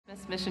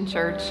Mission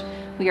Church,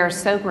 we are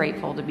so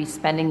grateful to be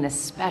spending this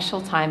special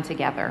time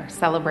together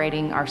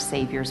celebrating our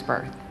Savior's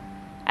birth.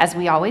 As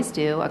we always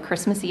do, a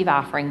Christmas Eve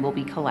offering will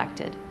be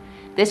collected.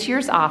 This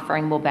year's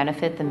offering will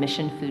benefit the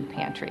Mission Food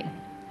Pantry.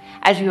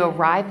 As you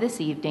arrive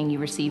this evening, you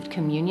received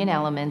communion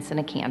elements and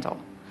a candle.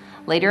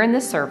 Later in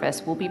the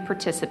service, we'll be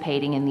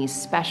participating in these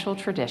special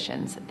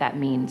traditions that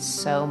mean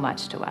so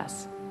much to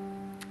us.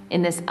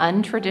 In this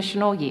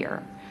untraditional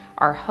year,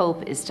 our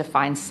hope is to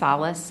find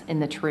solace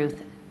in the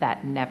truth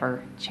that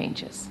never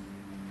changes.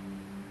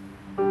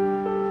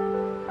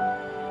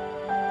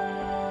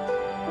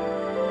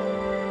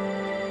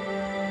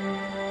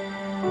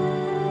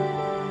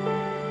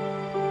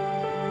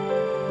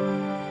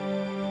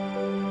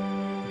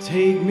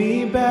 Take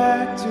me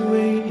back to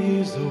 8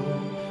 years old,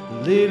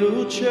 a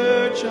little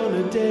church on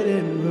a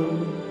dead-end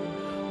road,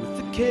 with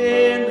the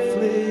candle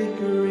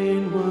flicker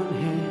in one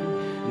hand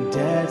and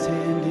Dad's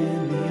hand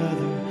in the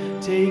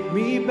other. Take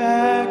me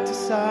back to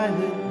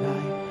silent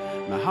night.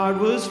 My heart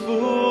was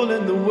full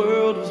and the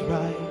world was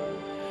right,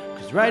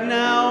 'cause right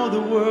now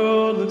the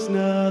world looks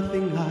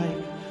nothing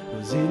like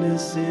those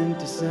innocent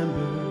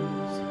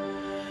Decembers.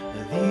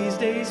 These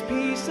days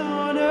peace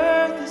on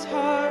earth is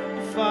hard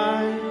to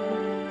find,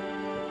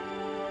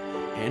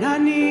 and I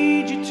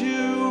need you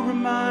to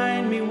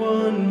remind me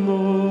one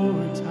more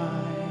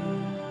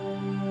time.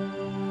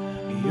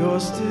 You're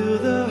still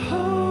the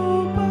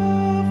hope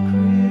of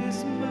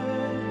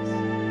Christmas.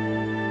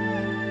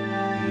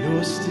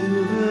 You're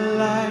still the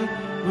light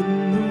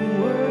when the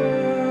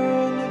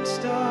world looks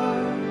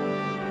dark.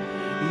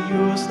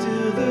 You're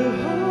still the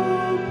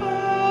hope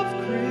of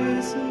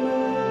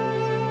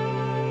Christmas.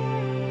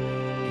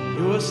 And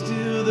you're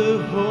still the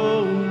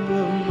hope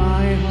of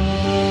my heart.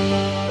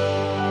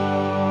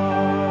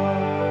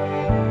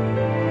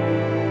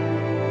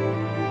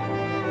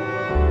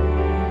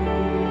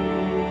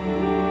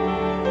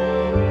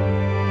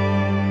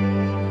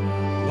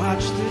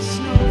 Watch the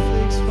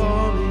snowflakes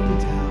falling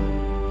down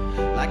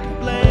like a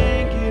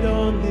blanket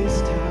on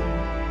this town.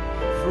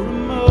 For a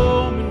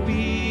moment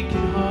we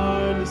can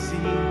hardly see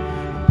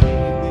the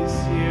pain this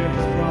year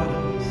has brought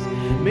us.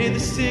 May the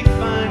sick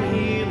find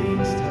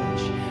healing's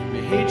touch,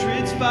 may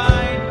hatreds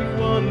find be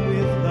one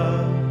with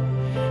love,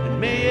 and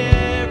may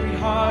every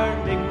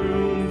heart make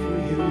room for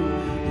you,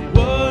 the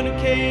one who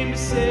came to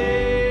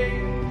save.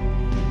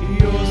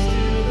 You're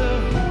still the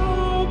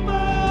hope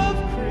of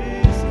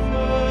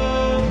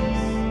Christmas,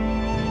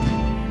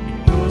 and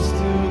you're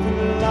still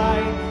the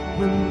light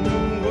when the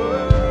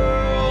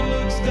world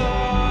looks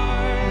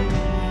dark.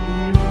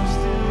 You're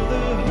still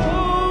the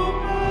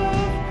hope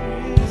of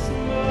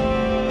Christmas,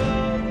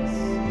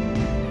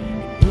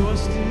 and you're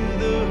still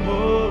the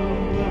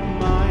hope of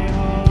my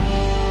heart.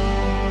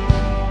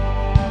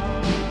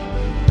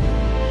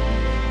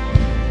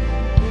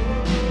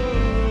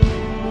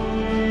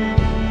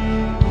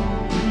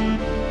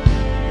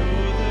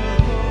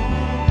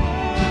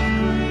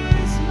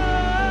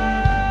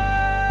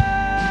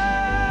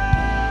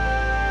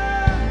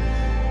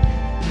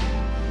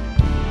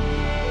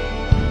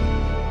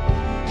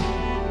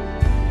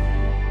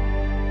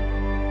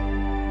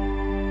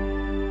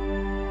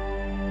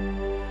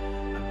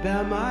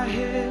 Bow my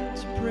head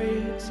to pray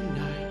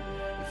tonight,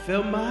 and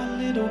felt my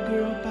little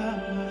girl by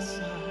my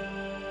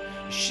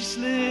side. She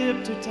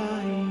slipped her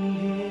tiny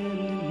hand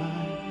in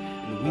mine,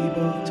 and we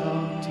both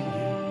talked to you.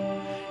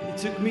 And it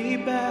took me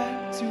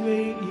back to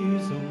 8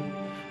 years old,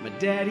 my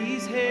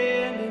daddy's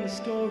hand and a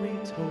story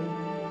told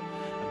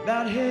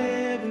about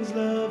heaven's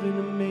love in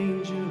a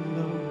manger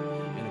low,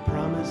 and a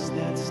promise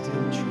that's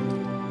still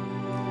true,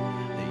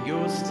 that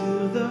you're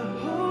still the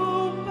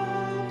hope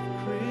of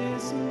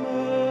Christmas.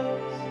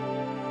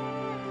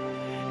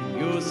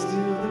 You're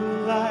still the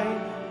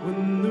light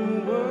when the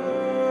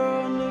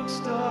world looks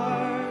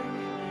dark.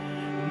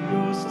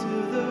 You're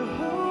still the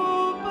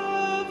hope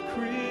of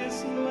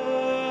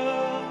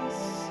Christmas.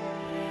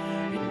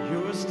 And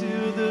you're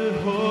still the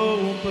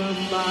hope of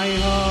my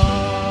heart.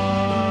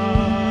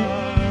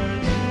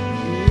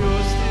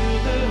 You're still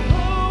the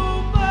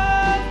hope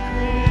of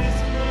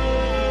Christmas.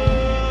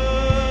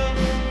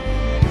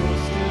 You're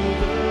still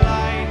the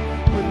light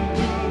when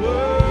the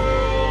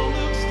world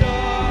looks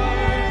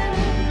dark.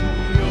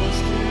 You're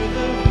still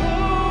the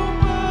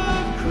hope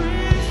of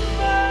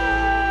Christmas.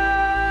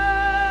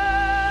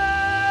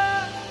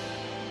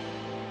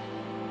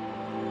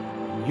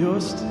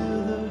 You're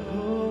still the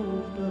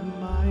hope of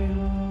my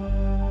heart.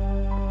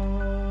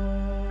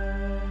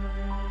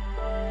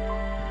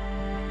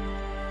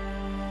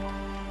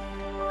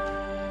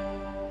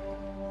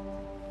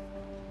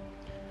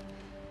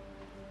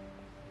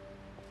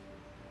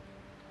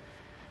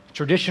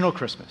 Traditional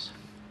Christmas.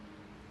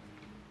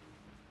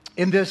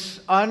 In this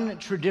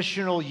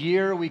untraditional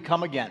year, we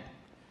come again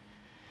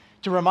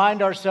to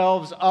remind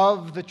ourselves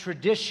of the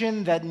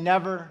tradition that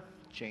never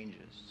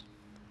changes.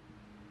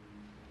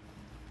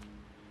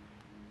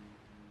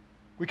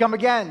 We come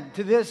again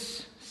to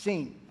this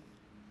scene,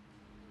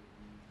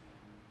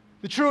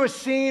 the truest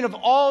scene of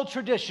all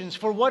traditions.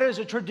 For what is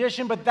a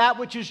tradition but that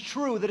which is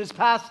true, that is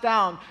passed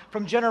down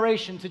from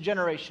generation to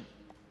generation?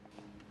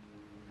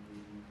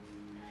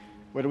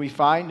 What do we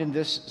find in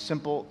this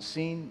simple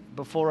scene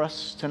before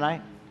us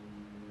tonight?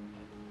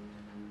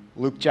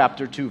 Luke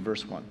chapter 2,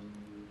 verse 1.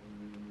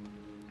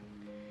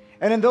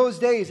 And in those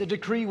days a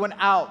decree went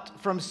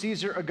out from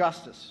Caesar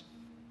Augustus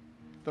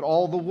that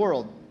all the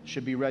world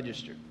should be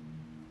registered.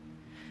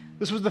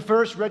 This was the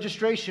first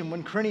registration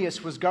when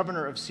Quirinius was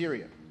governor of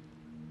Syria.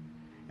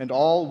 And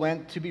all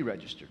went to be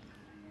registered,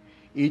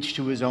 each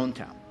to his own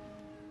town.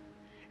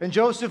 And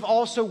Joseph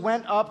also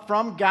went up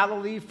from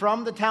Galilee,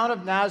 from the town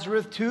of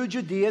Nazareth to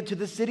Judea, to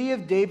the city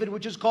of David,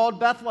 which is called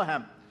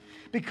Bethlehem,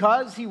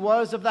 because he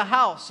was of the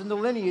house and the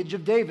lineage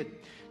of David,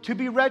 to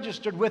be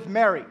registered with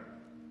Mary,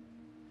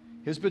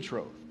 his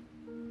betrothed,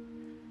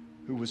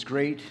 who was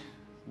great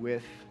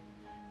with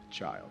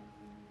child.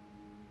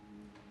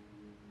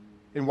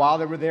 And while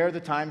they were there, the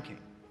time came.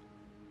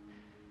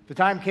 The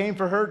time came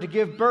for her to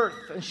give birth,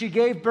 and she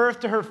gave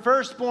birth to her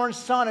firstborn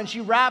son, and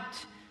she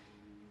wrapped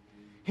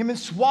him in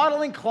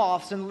swaddling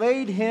cloths and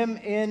laid him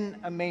in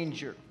a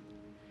manger,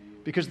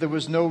 because there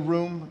was no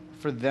room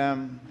for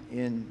them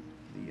in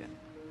the inn.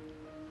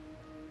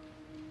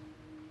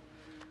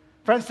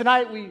 Friends,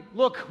 tonight we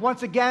look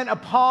once again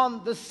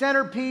upon the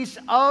centerpiece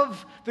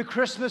of the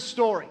Christmas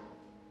story.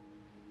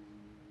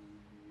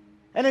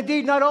 And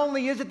indeed, not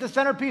only is it the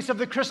centerpiece of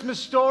the Christmas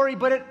story,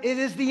 but it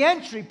is the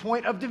entry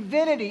point of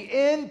divinity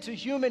into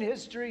human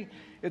history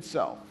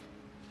itself.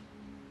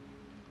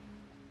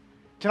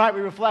 Tonight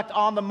we reflect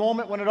on the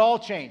moment when it all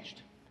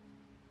changed.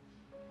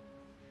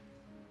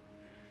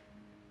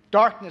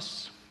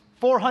 Darkness,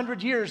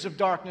 400 years of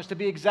darkness to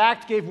be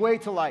exact, gave way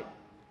to light.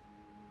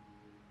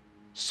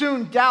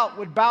 Soon doubt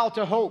would bow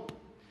to hope.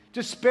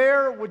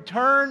 Despair would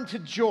turn to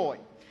joy.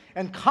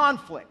 And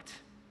conflict,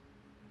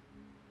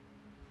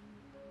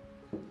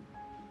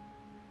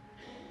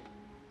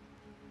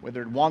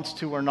 whether it wants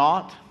to or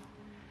not,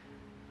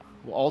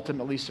 will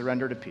ultimately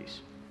surrender to peace.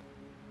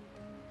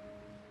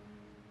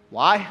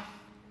 Why?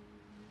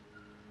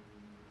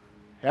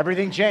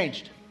 Everything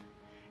changed.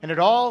 And it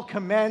all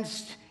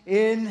commenced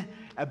in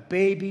a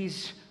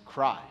baby's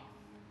cry.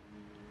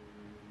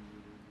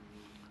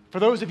 For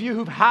those of you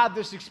who've had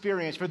this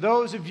experience, for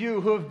those of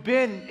you who have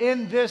been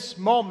in this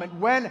moment,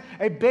 when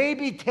a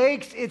baby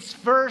takes its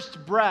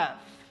first breath,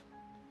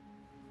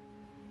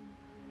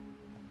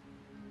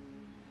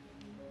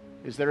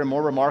 is there a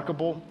more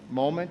remarkable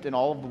moment in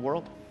all of the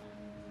world?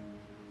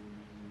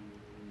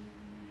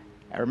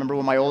 I remember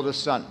when my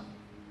oldest son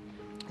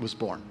was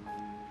born.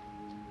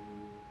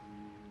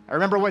 I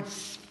remember what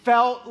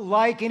felt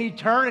like an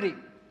eternity.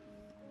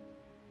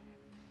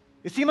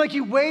 It seemed like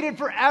you waited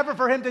forever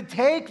for him to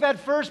take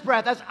that first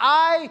breath. As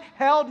I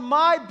held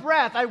my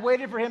breath, I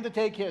waited for him to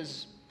take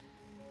his.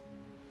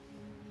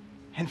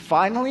 And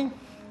finally,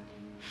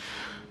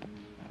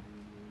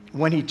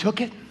 when he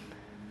took it,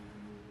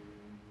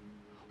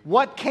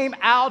 what came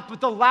out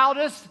but the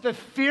loudest, the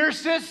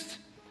fiercest,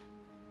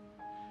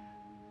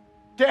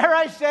 dare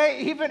I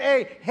say, even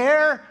a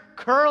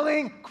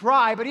hair-curling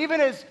cry, but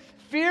even as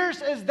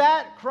fierce as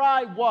that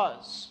cry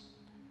was,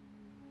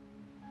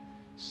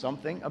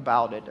 something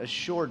about it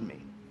assured me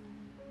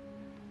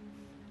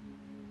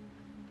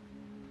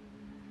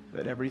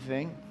that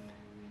everything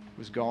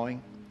was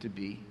going to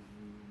be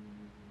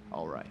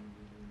all right.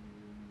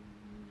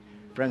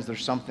 Friends,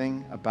 there's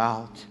something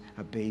about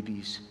a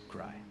baby's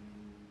cry.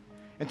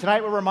 And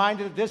tonight we're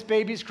reminded that this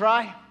baby's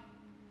cry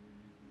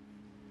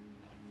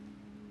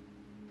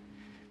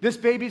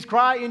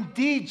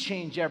indeed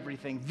changed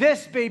everything.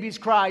 This baby's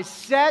cry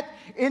set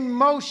in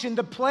motion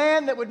the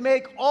plan that would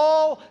make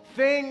all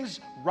things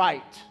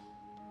right.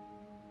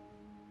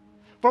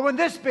 For when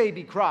this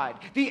baby cried,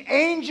 the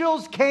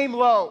angels came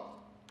low.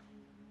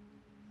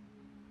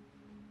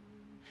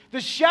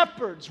 The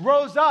shepherds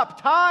rose up.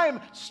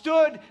 Time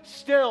stood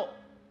still.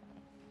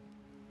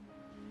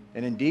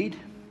 And indeed,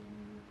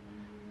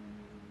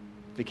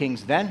 the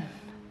kings then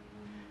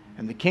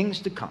and the kings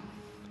to come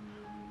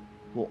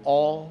will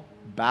all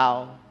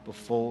bow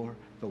before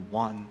the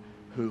one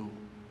who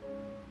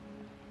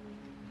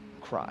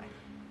cried.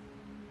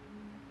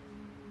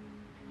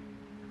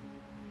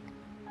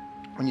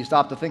 When you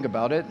stop to think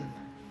about it,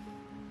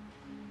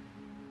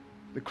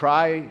 the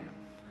cry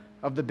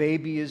of the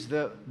baby is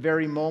the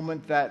very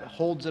moment that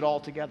holds it all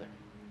together.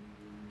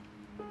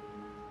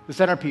 The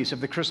centerpiece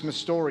of the Christmas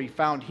story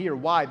found here.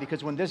 Why?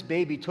 Because when this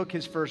baby took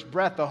his first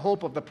breath, the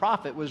hope of the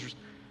prophet was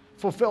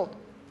fulfilled.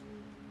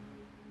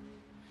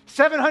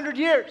 700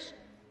 years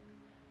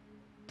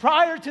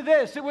prior to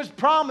this, it was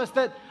promised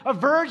that a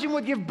virgin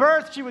would give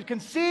birth, she would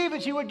conceive,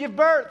 and she would give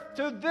birth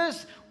to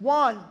this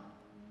one.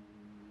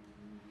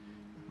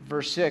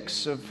 Verse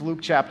 6 of Luke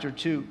chapter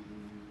 2.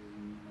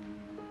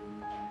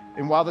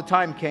 And while the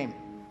time came,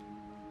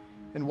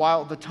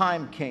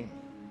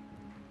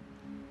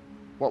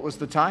 what was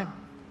the time?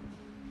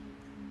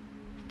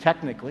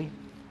 Technically,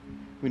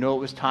 we know it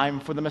was time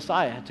for the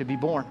Messiah to be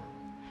born.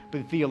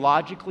 But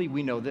theologically,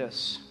 we know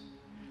this.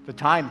 The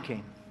time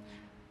came.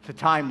 The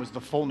time was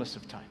the fullness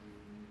of time.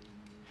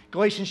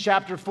 Galatians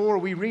chapter 4,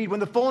 we read, when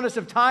the fullness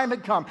of time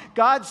had come,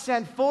 God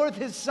sent forth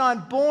his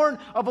Son, born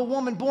of a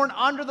woman, born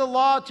under the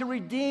law, to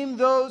redeem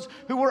those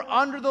who were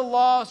under the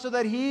law, so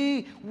that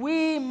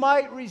we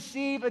might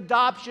receive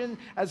adoption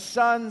as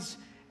sons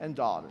and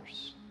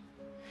daughters.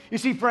 You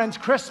see, friends,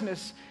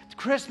 Christmas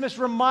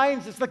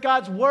reminds us that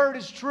God's word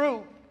is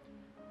true.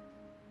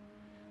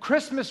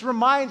 Christmas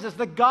reminds us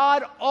that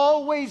God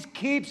always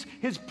keeps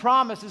his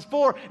promises.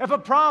 For if a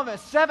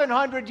promise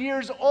 700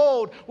 years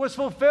old was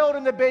fulfilled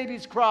in the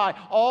baby's cry,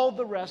 all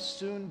the rest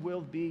soon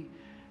will be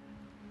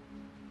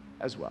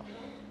as well.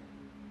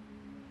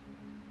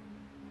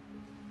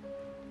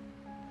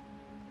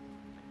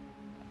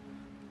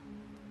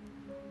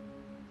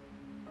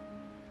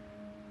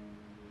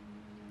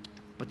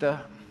 But the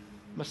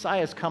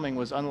Messiah's coming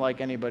was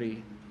unlike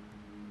anybody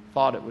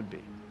thought it would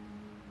be.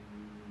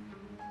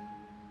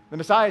 The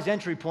Messiah's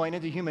entry point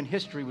into human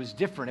history was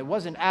different. It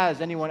wasn't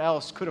as anyone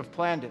else could have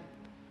planned it.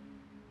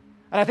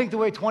 And I think the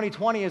way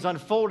 2020 has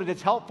unfolded,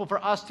 it's helpful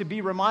for us to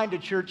be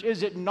reminded, church,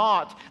 is it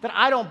not, that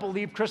I don't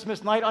believe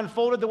Christmas night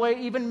unfolded the way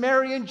even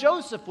Mary and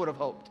Joseph would have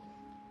hoped.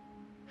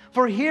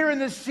 For here in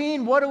this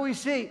scene, what do we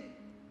see?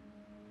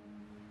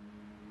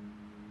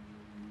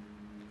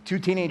 Two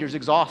teenagers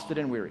exhausted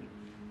and weary.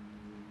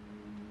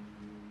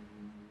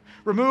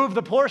 Remove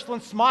the porcelain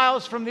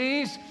smiles from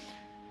these,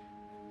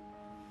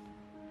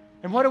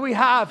 and what do we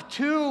have?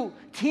 Two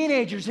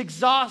teenagers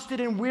exhausted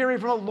and weary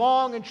from a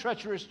long and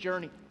treacherous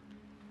journey.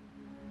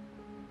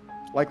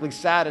 Likely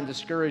sad and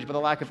discouraged by the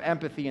lack of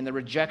empathy and the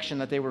rejection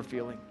that they were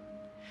feeling.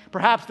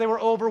 Perhaps they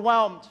were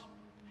overwhelmed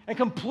and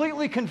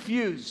completely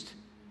confused.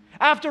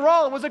 After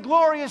all, it was a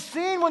glorious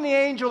scene when the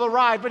angel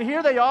arrived, but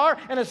here they are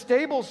in a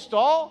stable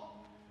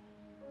stall,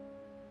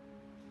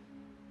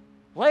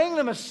 laying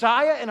the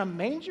Messiah in a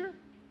manger.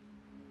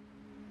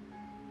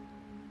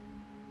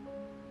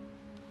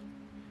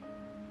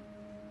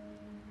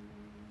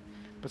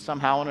 But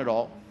somehow in it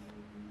all,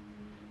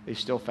 they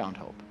still found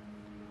hope.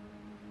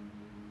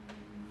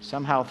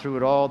 Somehow through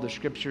it all, the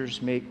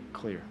scriptures make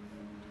clear,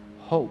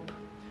 hope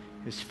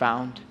is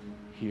found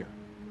here.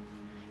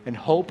 And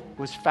hope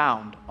was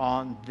found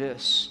on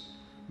this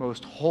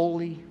most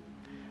holy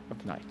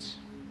of nights.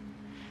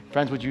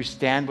 Friends, would you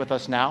stand with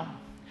us now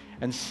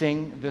and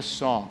sing this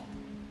song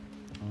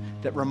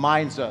that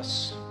reminds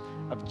us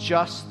of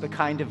just the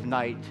kind of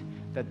night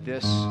that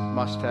this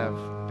must have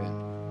been.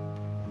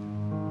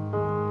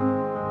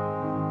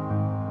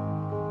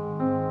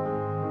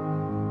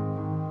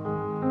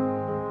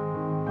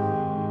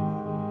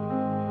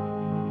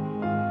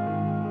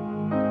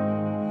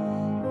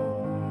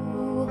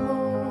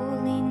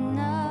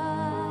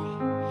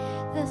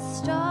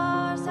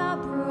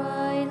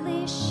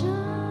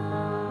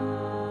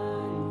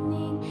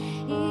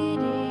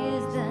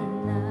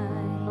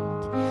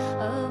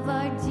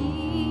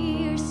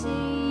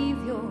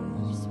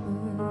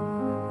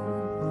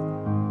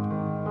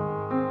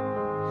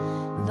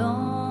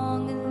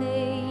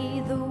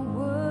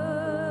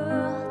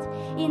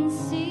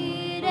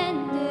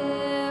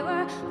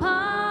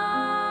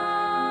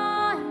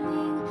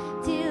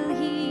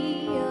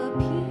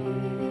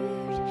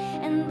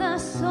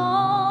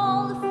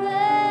 Soul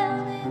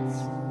fell its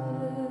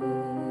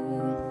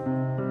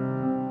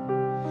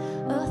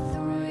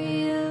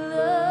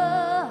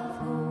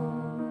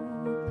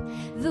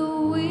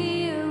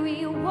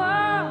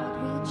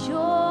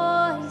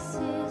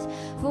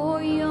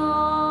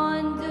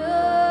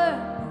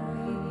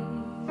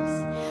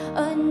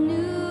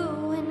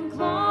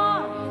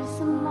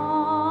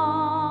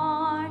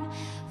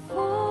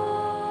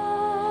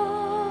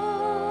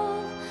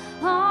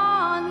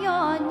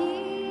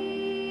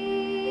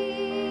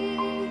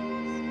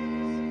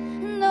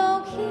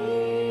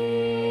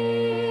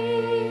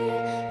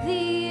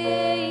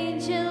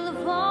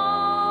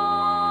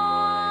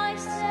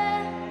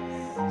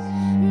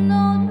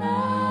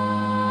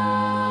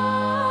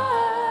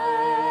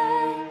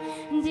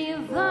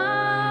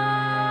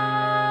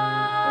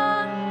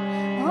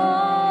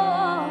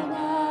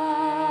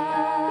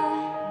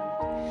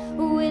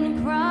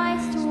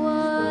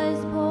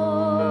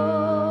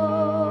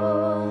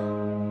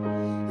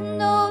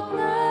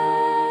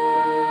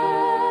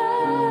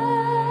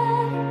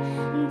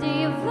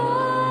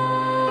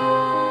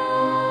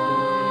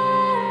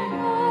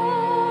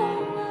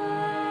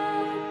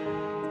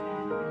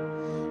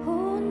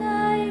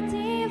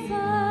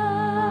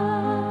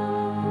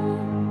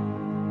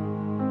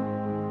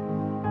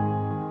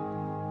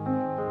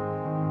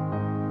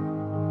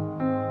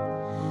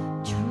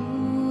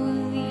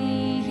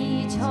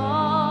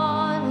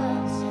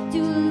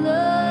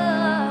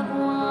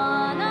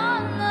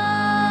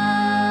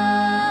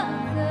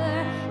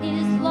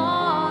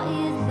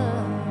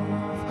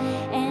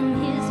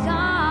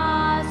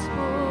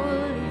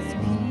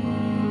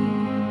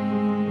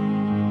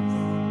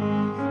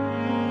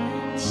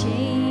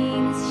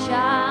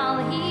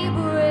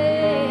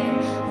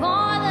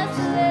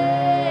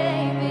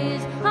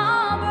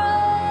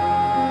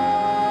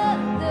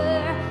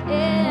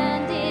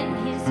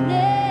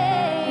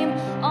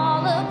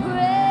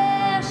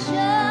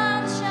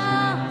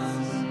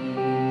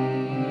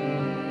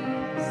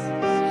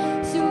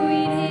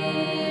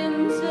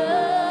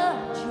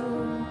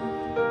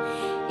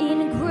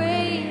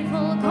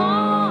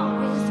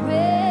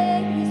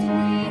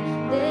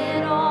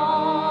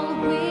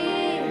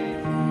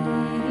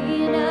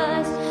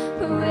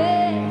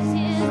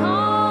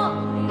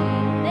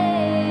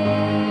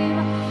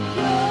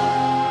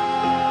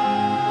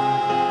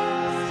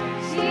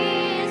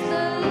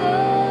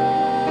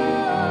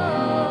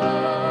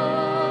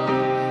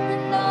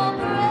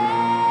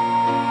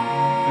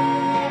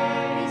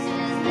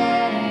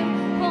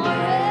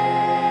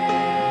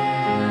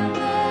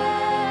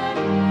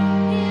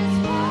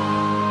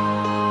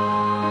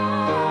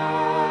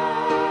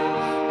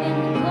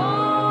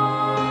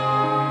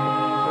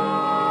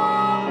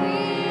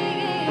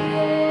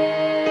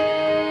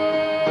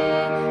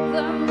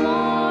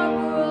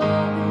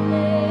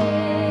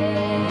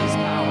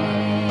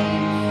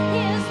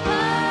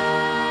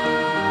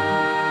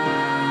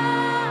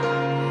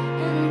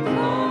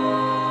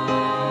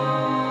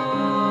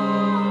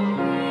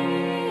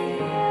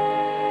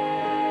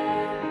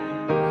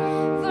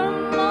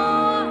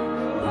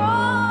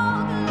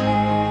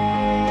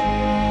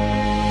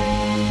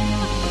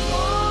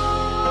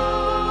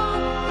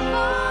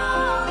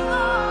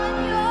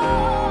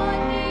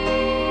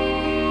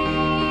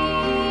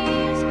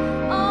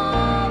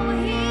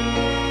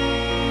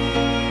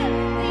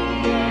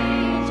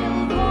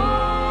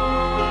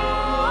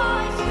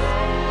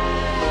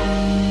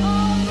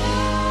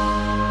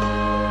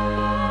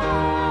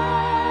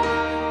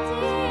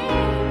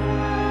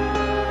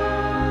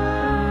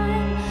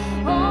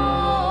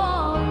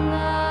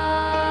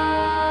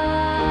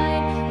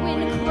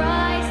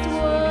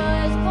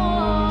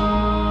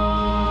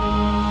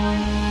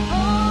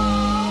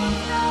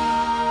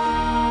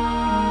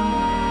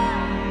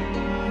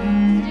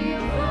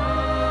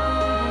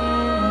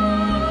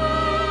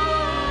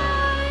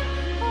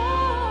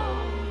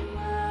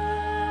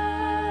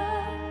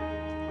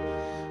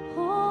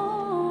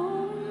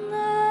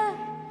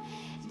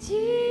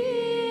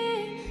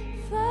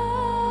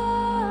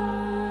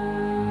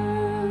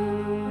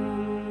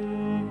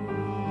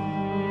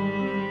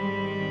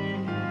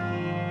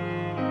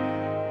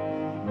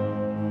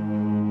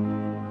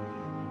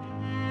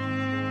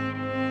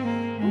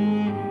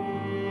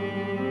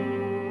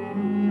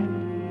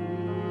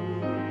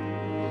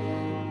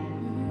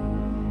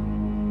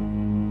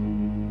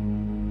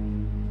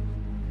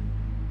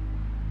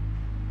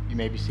You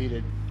may be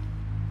seated.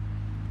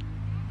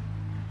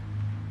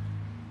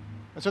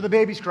 And so the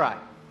babies cry.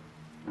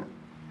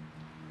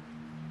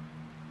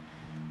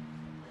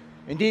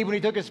 Indeed, when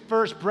he took his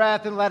first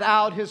breath and let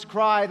out his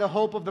cry, the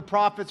hope of the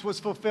prophets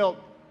was fulfilled.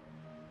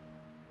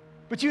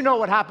 But you know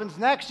what happens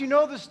next. You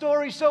know the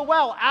story so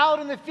well. Out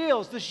in the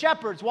fields, the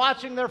shepherds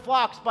watching their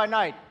flocks by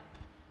night.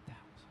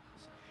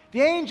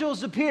 The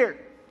angels appeared.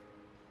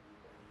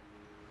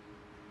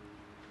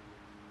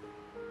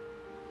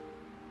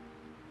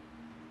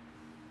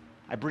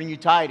 I bring you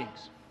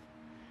tidings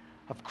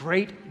of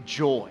great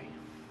joy,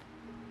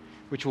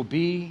 which will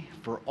be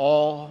for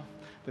all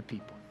the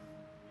people.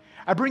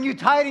 I bring you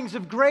tidings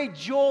of great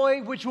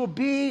joy, which will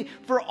be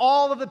for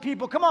all of the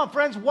people. Come on,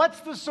 friends, what's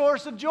the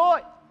source of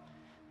joy?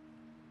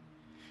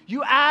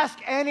 You ask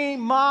any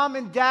mom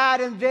and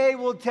dad, and they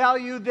will tell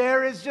you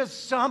there is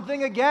just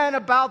something again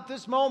about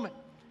this moment.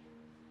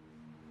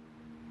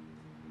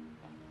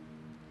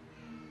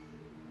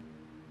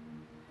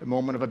 The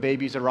moment of a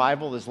baby's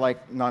arrival is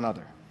like none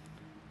other.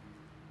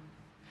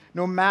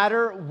 No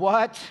matter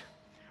what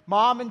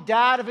mom and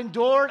dad have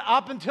endured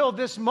up until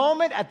this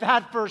moment, at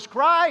that first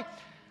cry,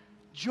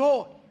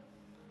 joy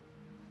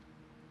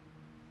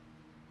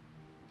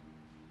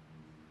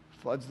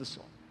floods the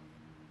soul.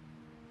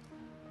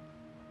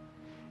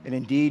 And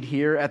indeed,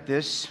 here at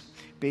this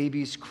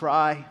baby's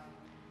cry,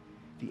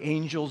 the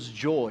angel's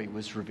joy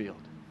was revealed.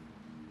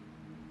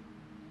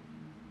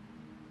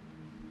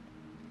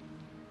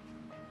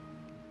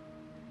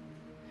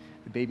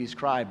 The baby's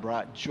cry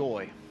brought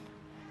joy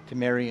to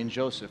Mary and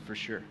Joseph for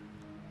sure.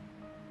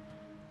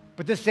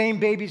 But the same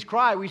baby's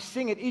cry, we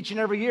sing it each and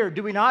every year,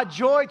 do we not?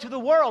 Joy to the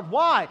world.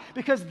 Why?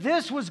 Because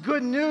this was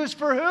good news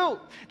for who?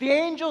 The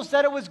angel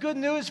said it was good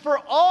news for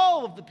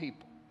all of the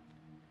people.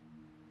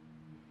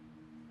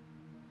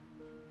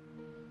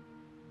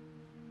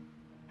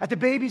 At the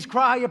baby's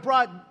cry, it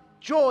brought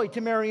joy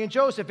to Mary and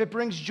Joseph. It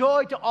brings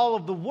joy to all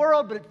of the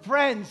world. But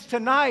friends,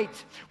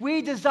 tonight,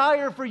 we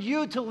desire for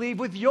you to leave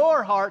with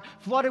your heart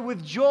flooded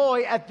with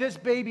joy at this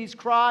baby's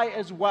cry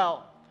as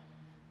well.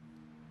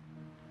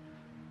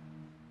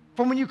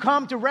 From when you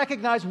come to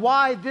recognize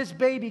why this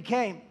baby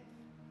came,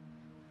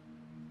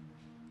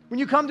 when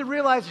you come to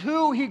realize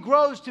who he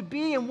grows to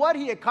be and what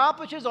he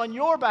accomplishes on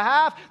your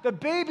behalf, the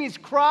baby's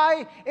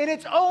cry in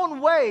its own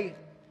way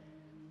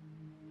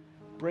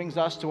brings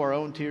us to our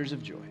own tears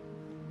of joy.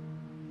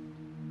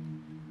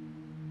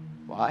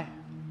 Why?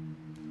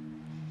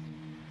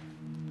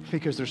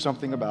 Because there's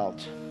something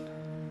about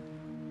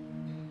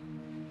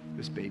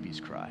this baby's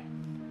cry.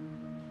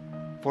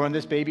 For in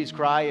this baby's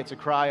cry, it's a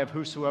cry of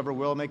whosoever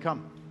will may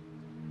come.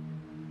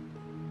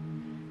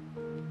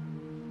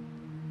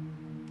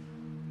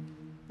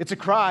 It's a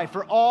cry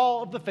for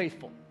all of the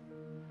faithful,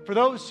 for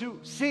those who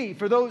see,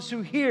 for those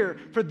who hear,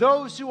 for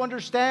those who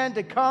understand,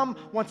 to come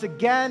once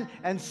again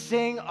and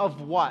sing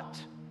of what?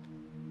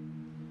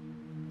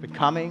 The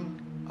coming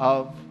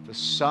of the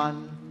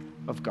Son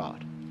of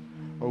God.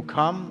 O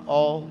come,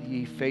 all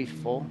ye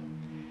faithful,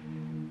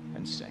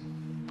 and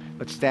sing.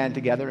 Let's stand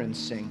together and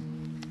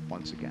sing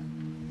once again.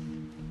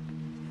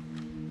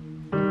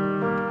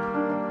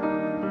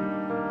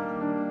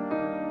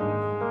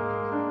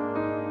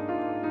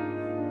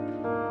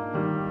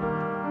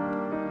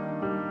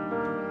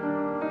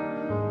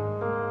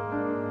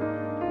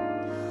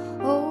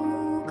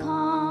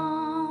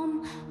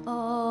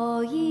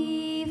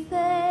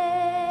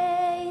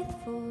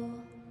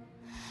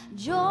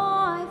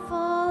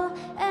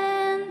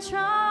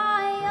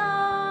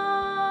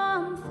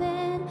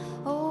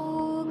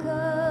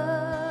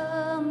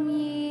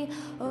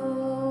 Oh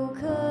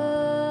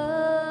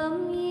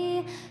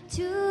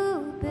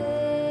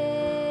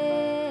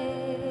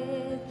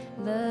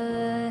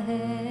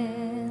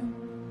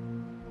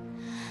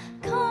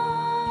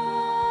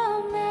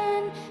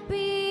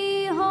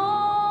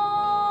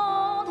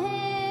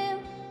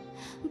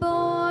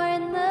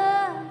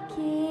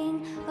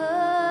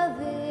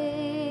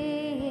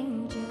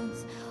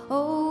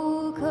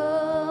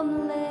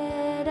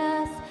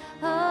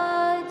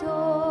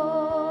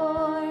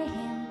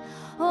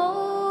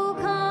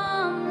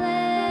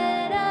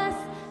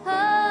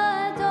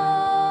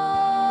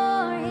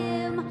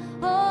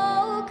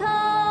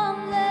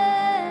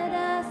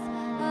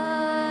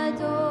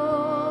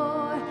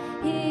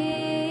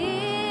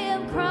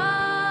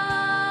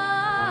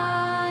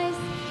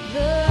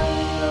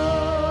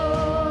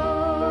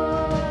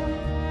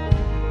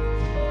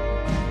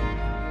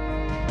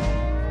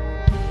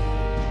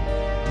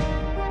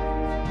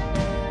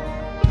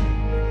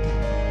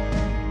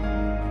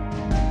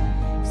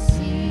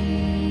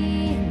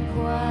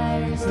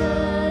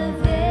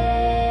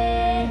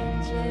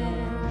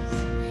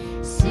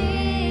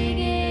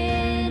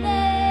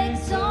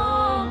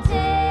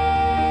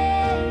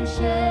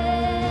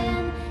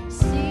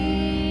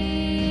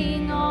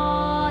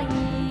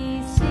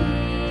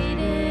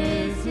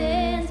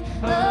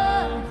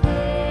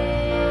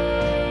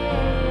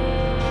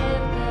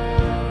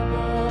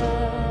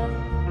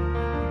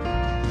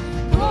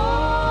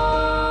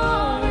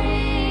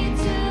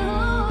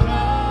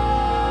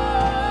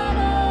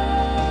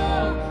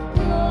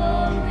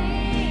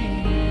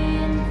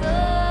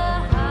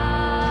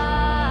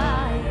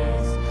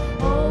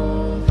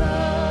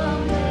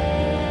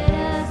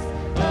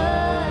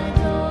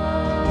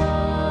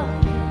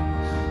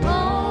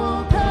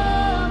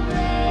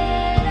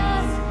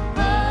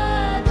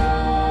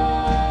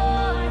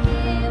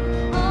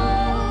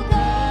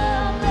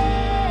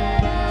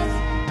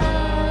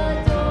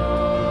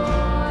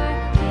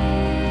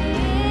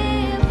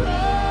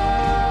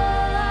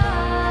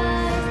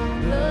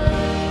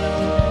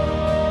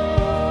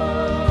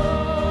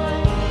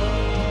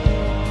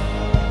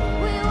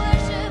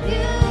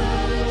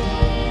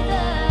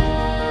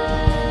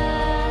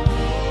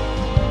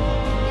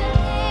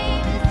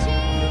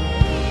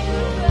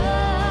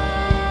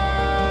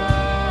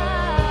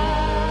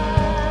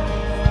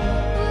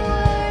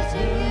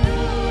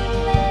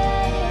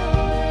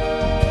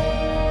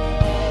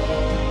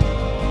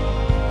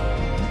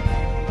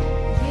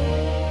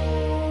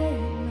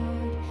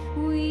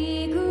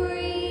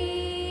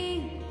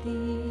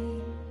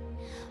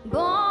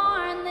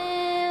born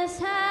this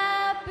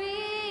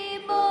happy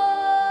morning.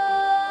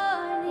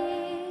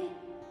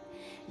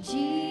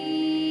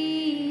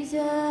 Jesus,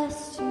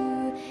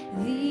 to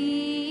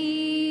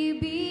thee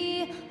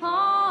be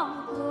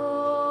all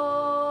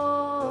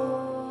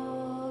glory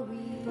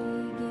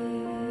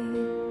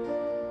given.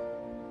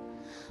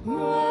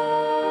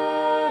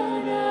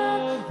 Word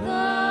of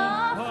the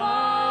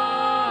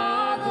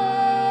Father,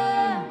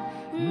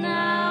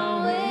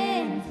 now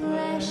in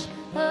flesh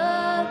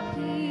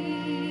appearing.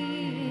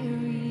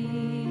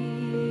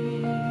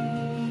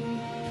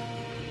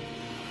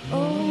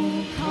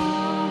 Oh,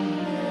 come,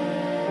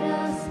 let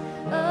us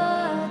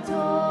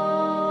adore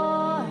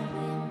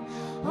him.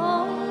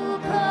 Oh,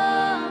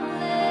 come,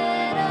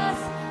 let us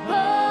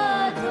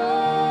adore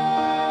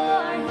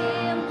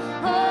him.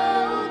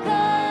 Oh,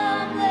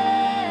 come,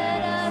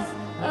 let us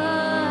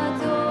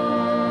adore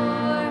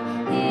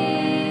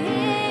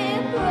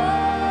him. Christ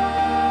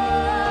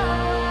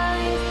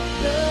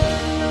the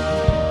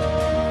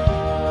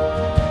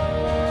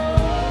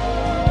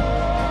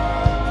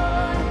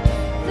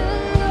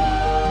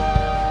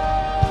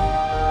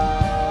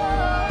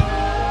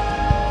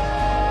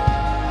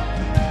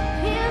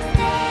His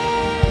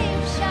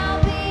name shall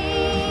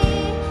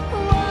be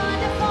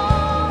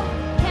Wonderful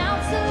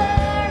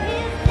Counselor.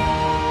 His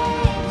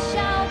name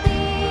shall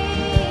be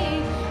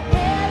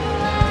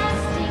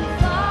Everlasting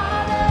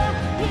Father.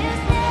 His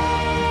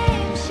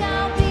name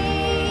shall be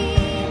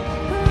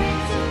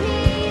Prince of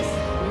Peace,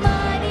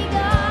 Mighty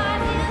God.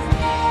 His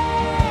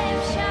name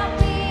shall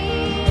be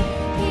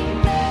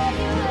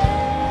Emmanuel.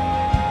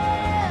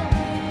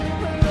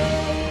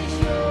 Praise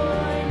your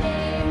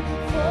name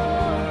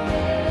forever.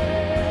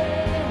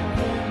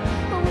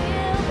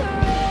 We'll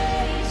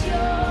praise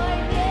your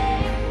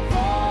name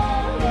forever.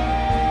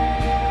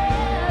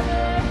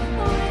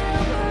 We'll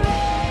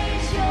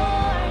praise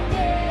your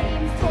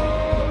name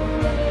forever.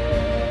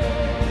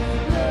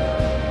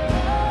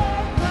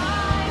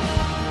 Christ,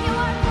 you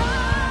are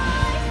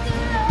Christ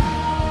alone.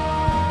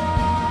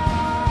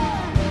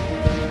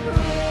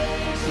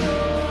 Praise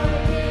your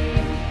name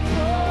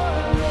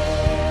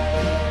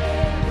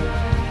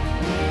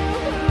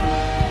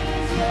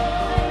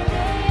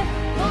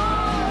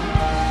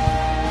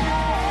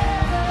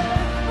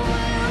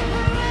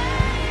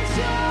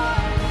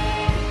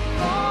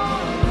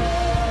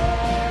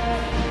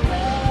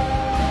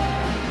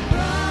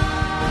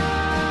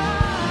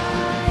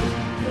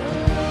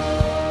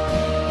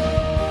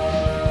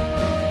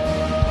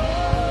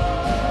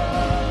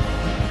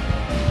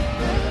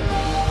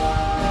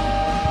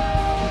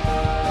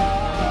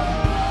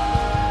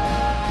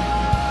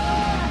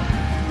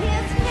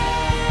His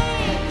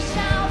name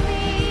shall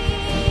be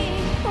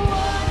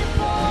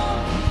Wonderful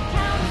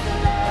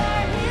Counselor.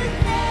 His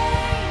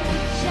name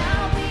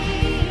shall be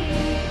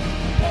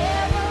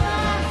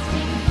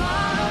Everlasting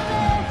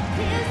Father.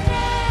 His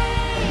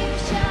name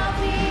shall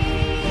be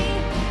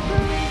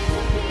Prince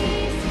of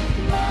Peace,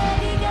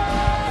 Mighty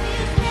God.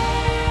 His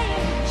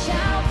name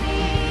shall be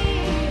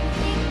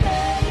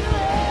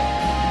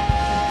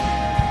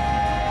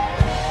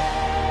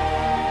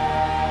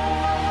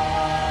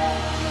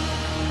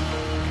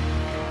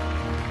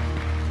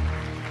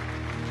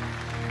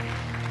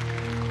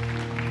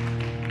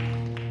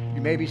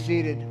You may be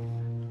seated.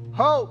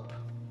 Hope,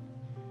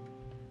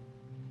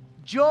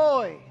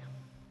 joy.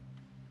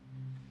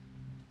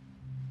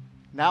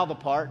 Now the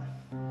part.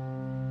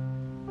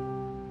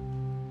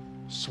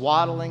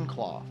 Swaddling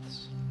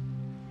cloths.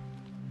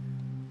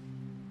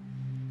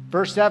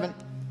 Verse 7.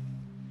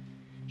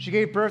 She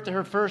gave birth to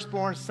her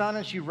firstborn son,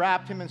 and she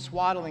wrapped him in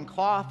swaddling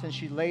cloth, and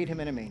she laid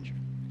him in a manger.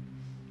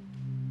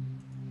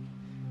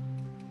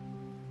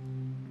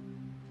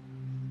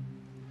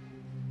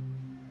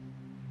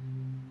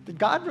 Did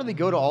God really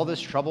go to all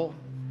this trouble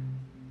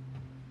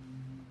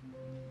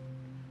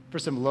for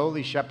some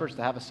lowly shepherds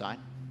to have a sign?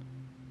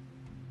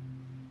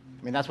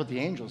 I mean, that's what the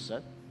angels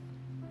said.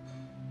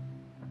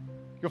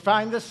 You'll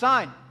find this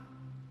sign: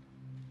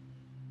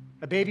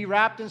 a baby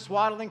wrapped in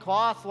swaddling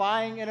cloth,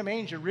 lying in a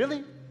manger.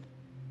 Really?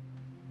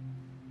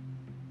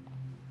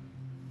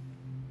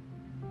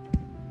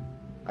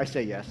 I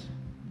say yes.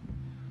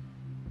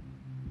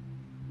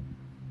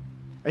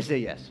 I say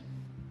yes.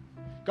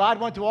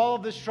 God went to all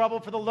of this trouble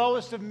for the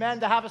lowest of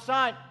men to have a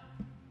sign.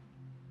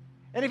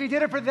 And if he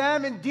did it for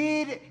them,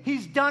 indeed,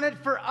 he's done it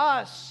for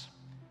us.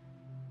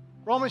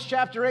 Romans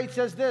chapter 8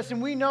 says this,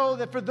 and we know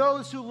that for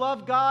those who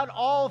love God,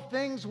 all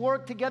things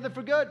work together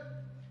for good.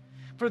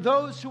 For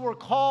those who are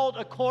called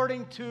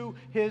according to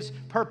his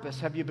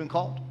purpose. Have you been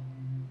called?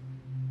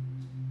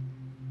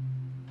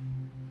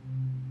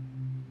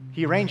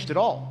 He arranged it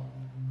all.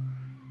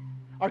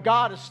 Our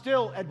God is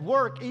still at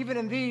work, even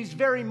in these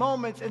very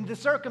moments, in the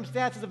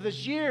circumstances of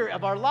this year,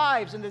 of our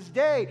lives, in this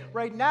day,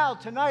 right now,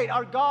 tonight.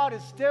 Our God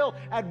is still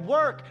at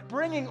work,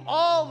 bringing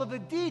all of the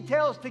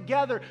details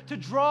together to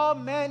draw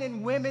men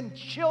and women,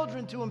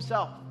 children to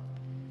himself.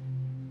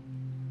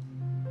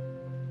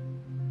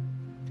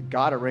 Did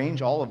God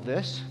arrange all of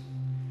this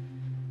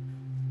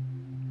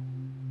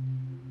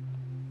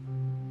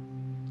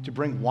to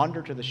bring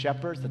wonder to the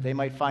shepherds that they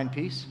might find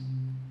peace?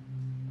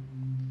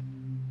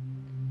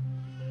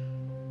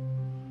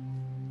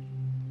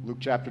 Luke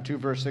chapter 2,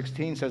 verse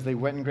 16 says they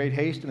went in great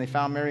haste and they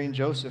found Mary and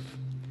Joseph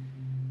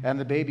and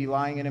the baby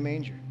lying in a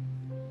manger.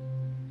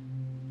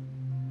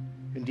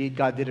 Indeed,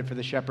 God did it for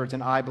the shepherds,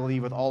 and I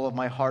believe with all of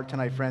my heart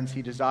tonight, friends,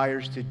 He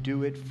desires to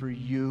do it for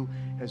you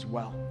as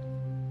well.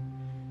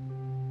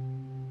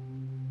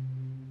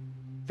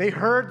 They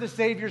heard the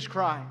Savior's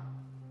cry.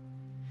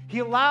 He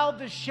allowed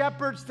the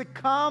shepherds to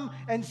come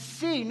and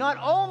see, not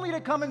only to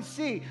come and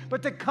see,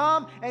 but to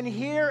come and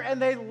hear, and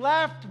they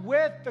left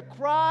with the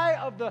cry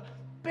of the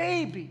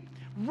baby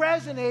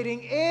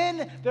resonating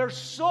in their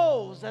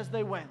souls as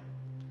they went.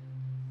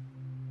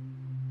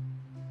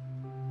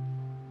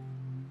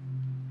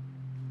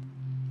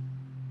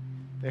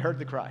 They heard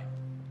the cry.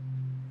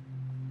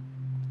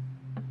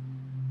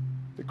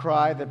 The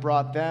cry that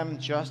brought them,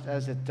 just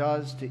as it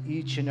does to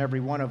each and every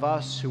one of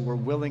us who were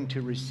willing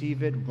to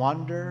receive it,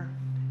 wonder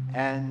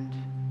and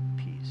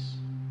peace.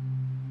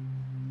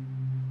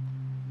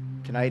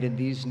 Tonight, in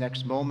these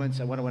next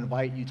moments, I want to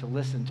invite you to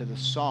listen to the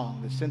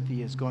song that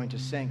Cynthia is going to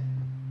sing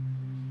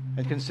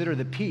and consider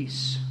the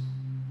peace.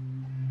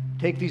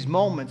 Take these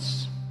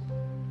moments,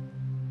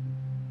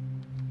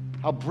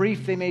 how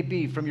brief they may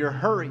be, from your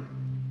hurry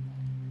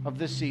of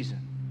this season,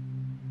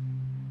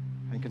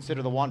 and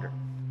consider the wonder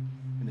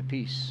and the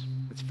peace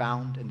that's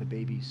found in the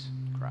baby's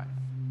cry.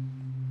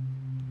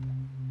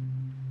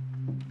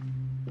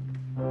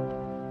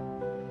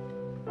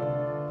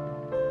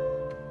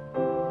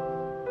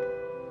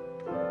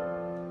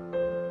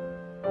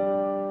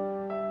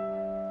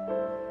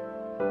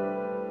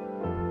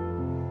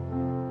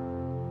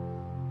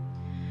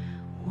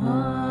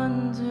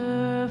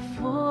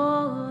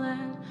 Wonderful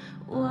and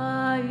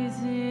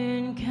wise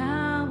in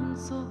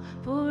counsel,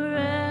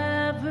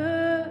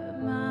 forever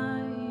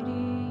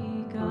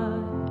mighty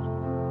God.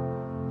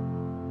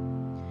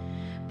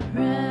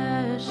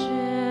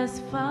 Precious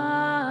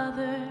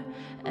Father,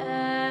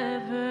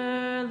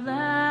 everlasting,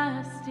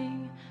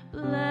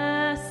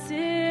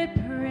 blessed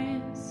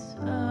Prince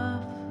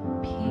of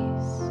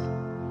Peace.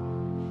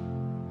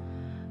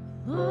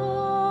 Glory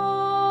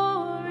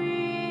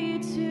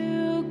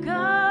to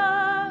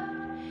God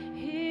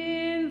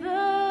in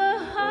the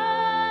highest.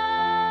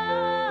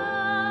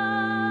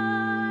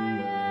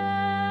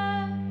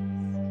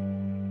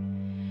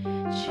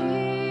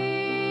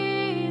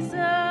 Jesus,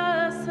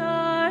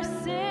 our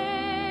Savior,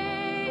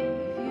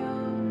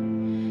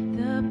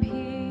 the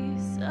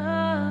peace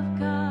of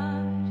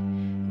God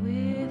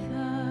with us.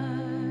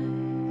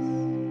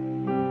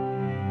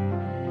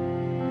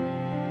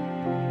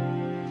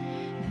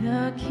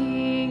 The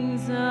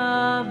kings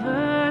of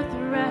earth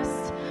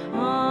rest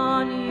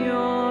on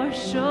your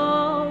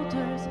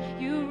shoulders.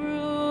 You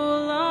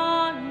rule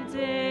on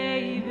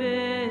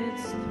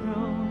David's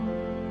throne.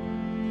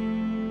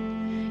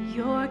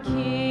 Your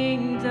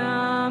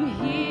kingdom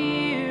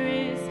here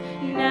is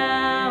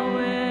now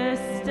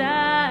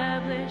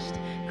established.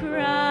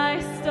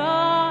 Christ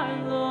our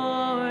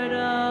Lord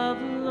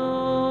of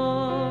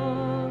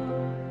Lords.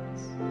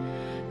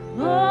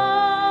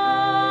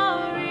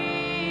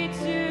 Glory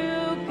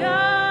to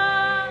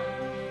God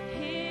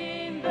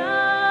in the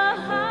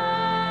highest.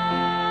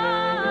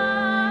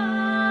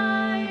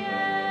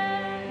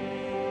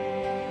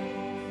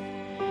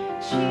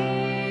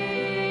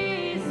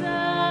 Jesus,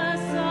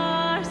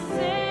 our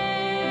Savior,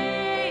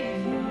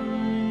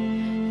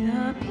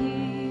 the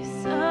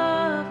peace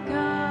of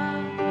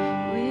God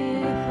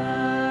with us.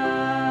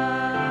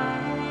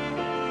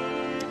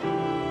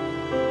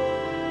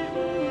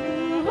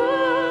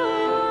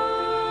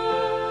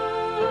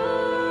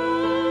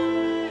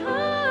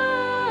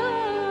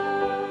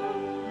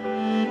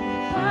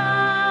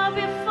 Bow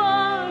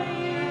before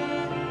you,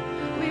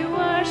 we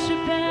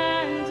worship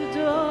and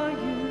adore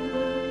you,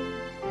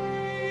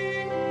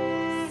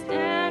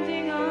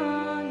 standing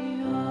on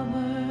your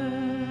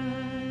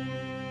word.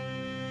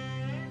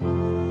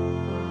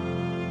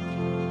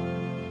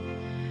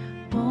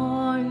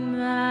 Born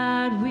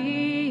that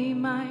we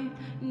might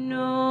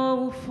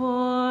know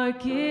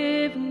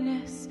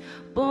forgiveness,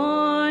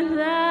 born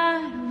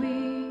that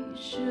we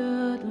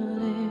should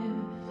live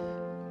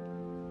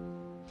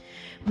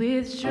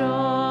with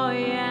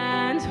joy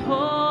and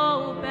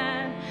hope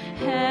and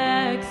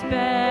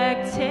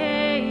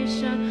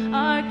expectation.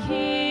 Our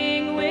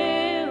King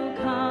will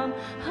come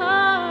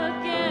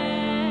again.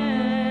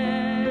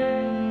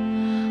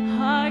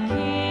 Our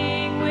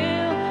King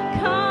will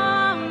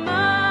come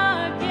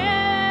again.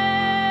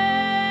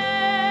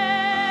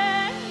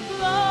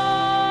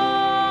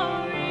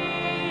 Glory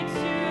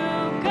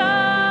to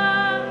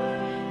God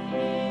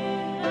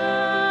in the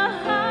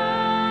highest.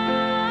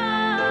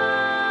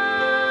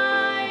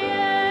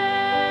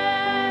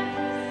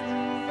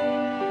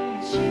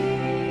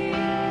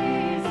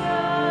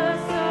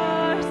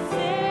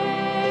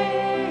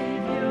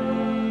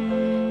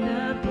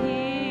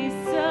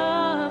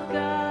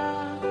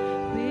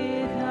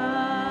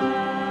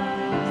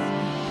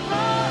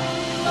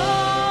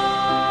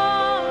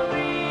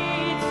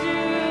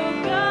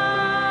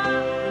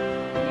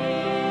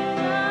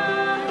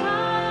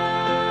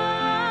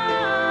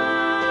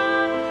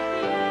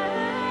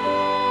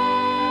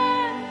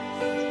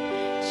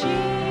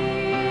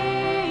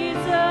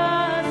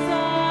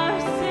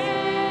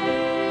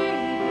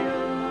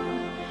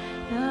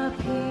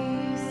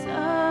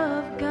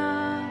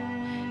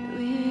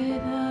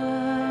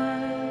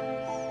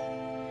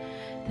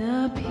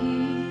 the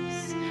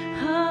peace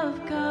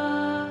of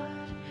God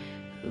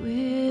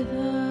with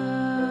us.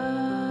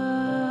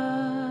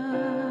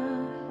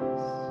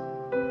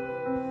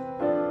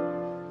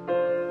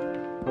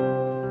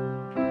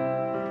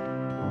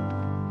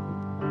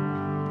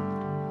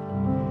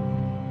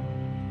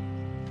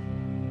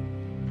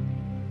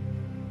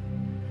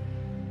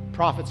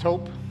 Prophets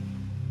hope,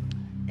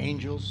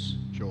 angels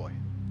joy,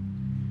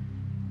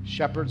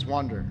 shepherds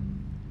wonder.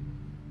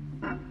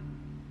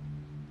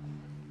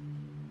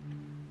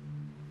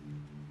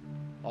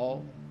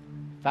 All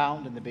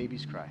found in the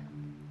baby's cry.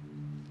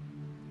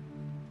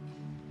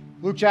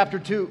 Luke chapter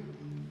 2,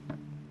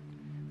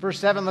 verse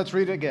 7, let's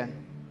read it again.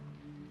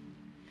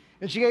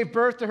 And she gave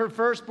birth to her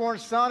firstborn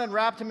son and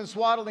wrapped him in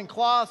swaddling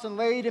cloths and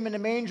laid him in a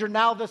manger.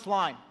 Now this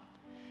line,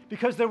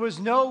 because there was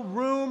no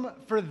room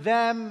for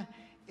them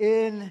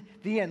in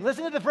the inn.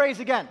 Listen to the phrase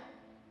again.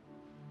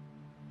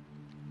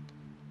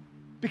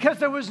 Because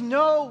there was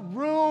no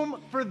room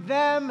for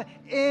them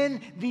in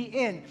the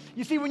inn.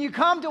 You see, when you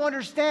come to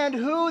understand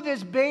who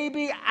this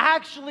baby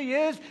actually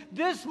is,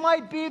 this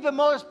might be the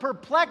most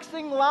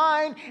perplexing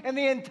line in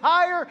the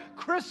entire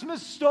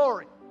Christmas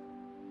story.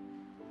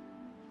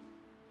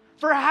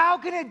 For how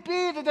can it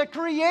be that the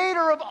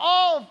creator of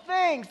all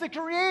things, the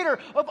creator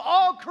of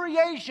all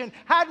creation,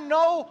 had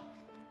no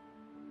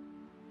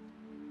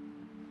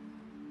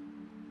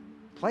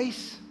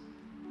place?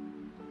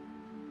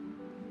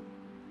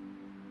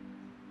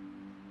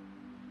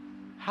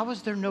 How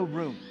is there no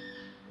room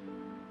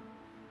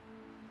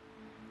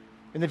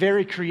in the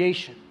very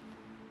creation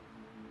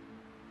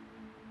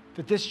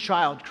that this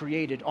child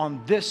created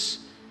on this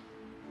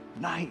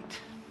night?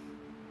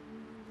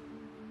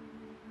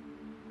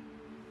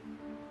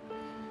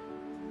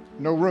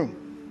 No room.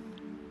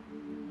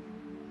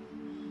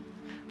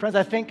 Friends,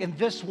 I think in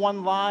this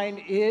one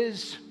line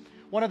is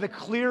one of the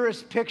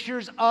clearest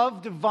pictures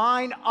of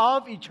divine,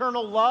 of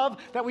eternal love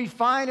that we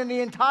find in the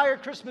entire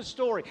Christmas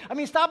story. I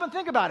mean, stop and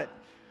think about it.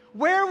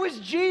 Where was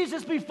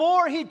Jesus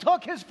before he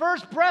took his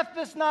first breath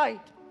this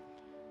night?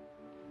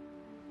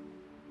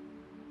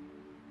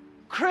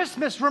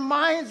 Christmas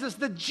reminds us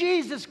that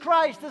Jesus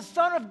Christ, the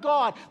Son of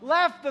God,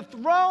 left the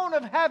throne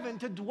of heaven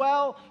to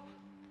dwell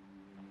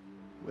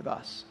with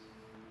us.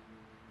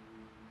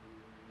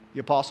 The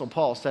Apostle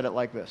Paul said it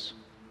like this.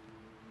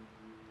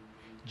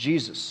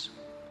 Jesus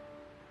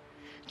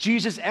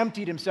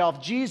emptied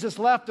himself. Jesus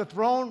left the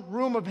throne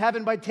room of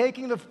heaven by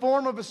taking the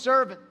form of a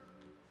servant,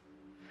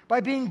 by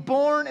being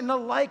born in the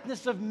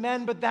likeness of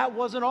men, but that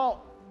wasn't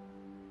all.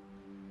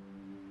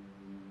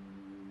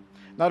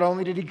 Not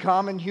only did he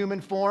come in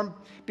human form,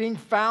 being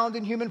found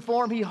in human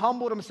form, he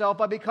humbled himself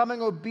by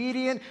becoming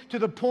obedient to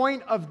the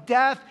point of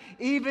death,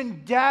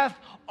 even death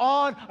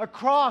on a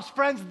cross.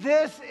 Friends,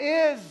 this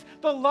is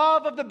the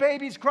love of the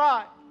baby's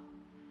cry.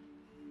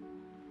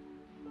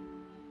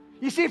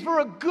 You see, for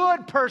a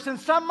good person,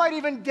 some might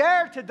even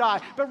dare to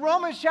die. But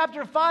Romans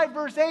chapter 5,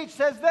 verse 8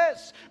 says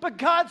this, but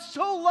God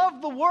so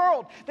loved the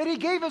world that he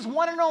gave his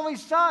one and only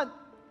Son.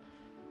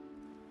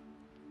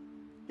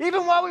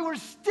 Even while we were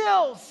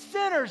still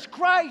sinners,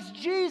 Christ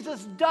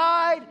Jesus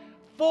died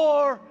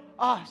for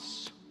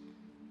us.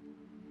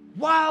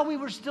 While we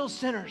were still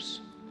sinners,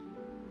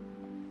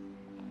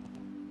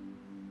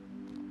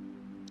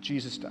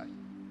 Jesus died.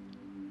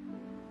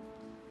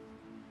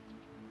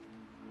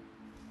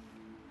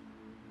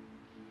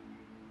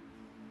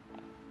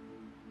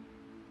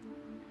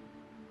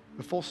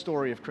 The full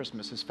story of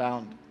Christmas is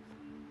found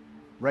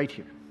right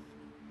here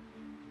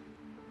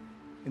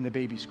in the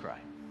baby's cry.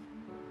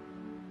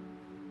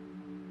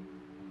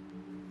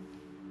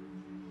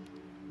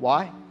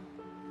 Why?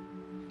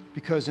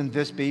 Because in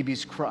this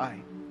baby's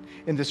cry,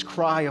 in this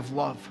cry of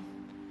love,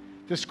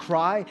 this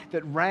cry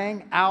that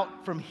rang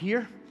out from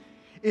here,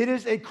 it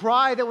is a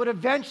cry that would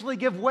eventually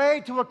give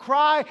way to a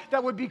cry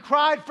that would be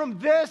cried from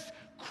this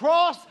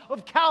cross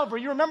of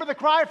Calvary. You remember the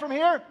cry from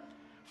here?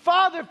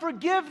 Father,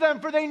 forgive them,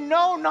 for they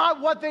know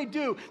not what they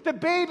do. The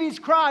baby's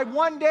cry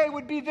one day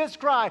would be this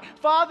cry.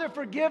 Father,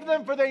 forgive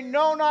them, for they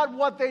know not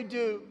what they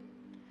do.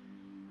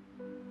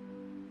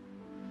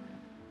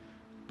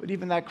 But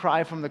even that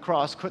cry from the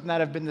cross, couldn't that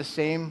have been the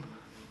same?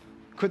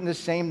 Couldn't the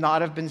same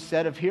not have been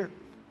said of here?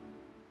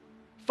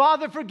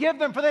 Father, forgive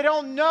them, for they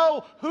don't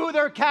know who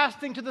they're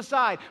casting to the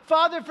side.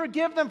 Father,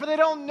 forgive them, for they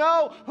don't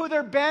know who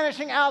they're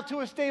banishing out to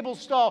a stable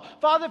stall.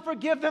 Father,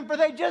 forgive them, for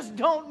they just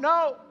don't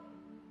know.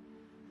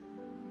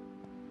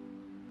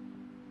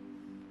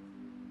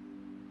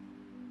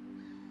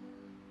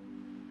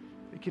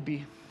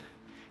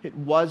 It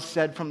was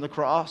said from the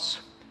cross.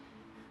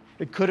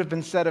 It could have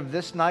been said of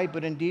this night,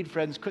 but indeed,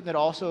 friends, couldn't it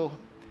also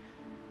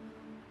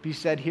be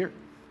said here?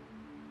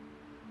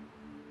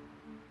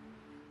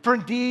 For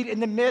indeed,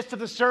 in the midst of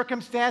the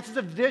circumstances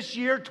of this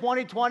year,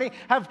 2020,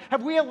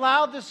 have we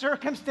allowed the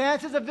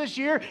circumstances of this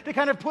year to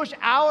kind of push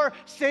our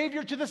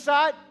Savior to the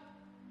side?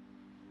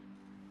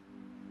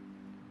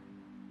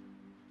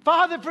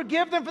 Father,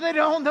 forgive them, for they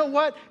don't know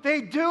what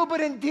they do.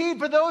 But indeed,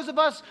 for those of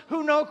us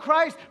who know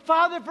Christ,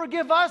 Father,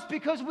 forgive us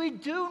because we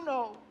do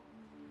know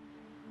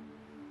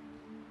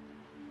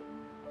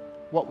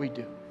what we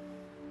do.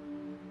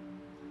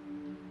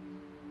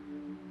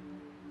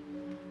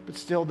 But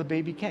still, the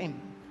baby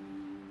came.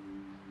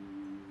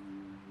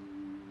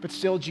 But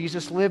still,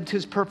 Jesus lived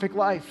his perfect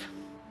life.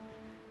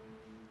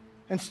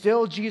 And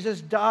still,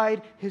 Jesus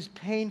died his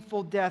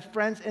painful death.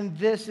 Friends, and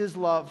this is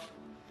love.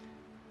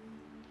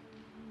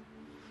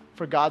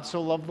 For God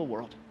so loved the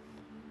world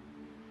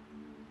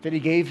that he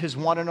gave his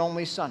one and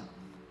only Son,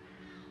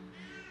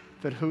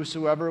 that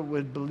whosoever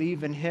would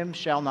believe in him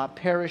shall not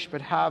perish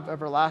but have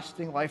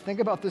everlasting life.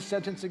 Think about this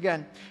sentence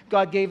again.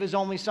 God gave his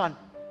only Son.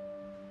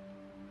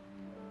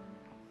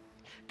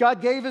 God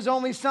gave his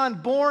only Son,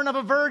 born of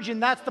a virgin.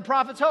 That's the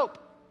prophet's hope.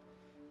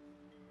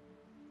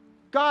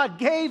 God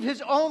gave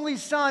his only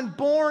Son,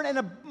 born in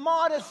a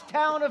modest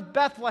town of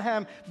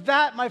Bethlehem.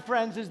 That, my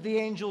friends, is the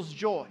angel's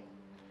joy.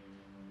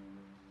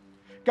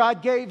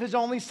 God gave his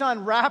only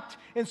Son, wrapped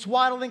in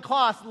swaddling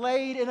cloths,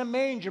 laid in a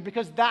manger,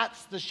 because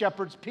that's the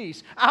shepherd's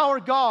peace. Our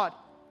God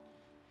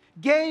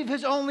gave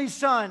his only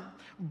Son,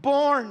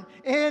 born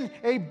in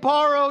a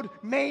borrowed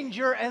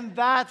manger, and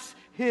that's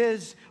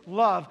his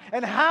love.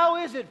 And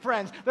how is it,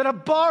 friends, that a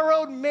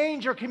borrowed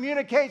manger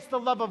communicates the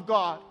love of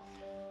God?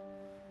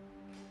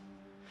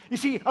 You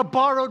see, a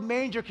borrowed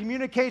manger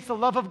communicates the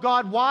love of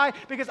God. Why?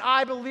 Because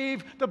I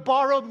believe the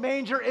borrowed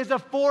manger is a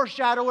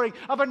foreshadowing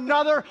of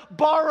another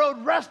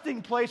borrowed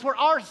resting place where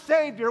our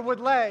Savior would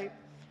lay.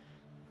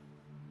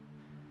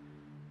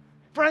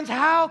 Friends,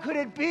 how could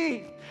it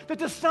be that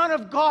the Son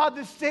of God,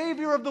 the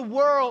Savior of the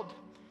world,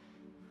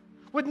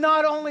 would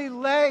not only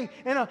lay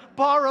in a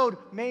borrowed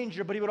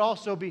manger, but he would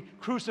also be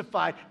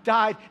crucified,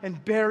 died,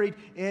 and buried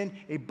in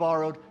a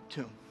borrowed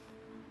tomb?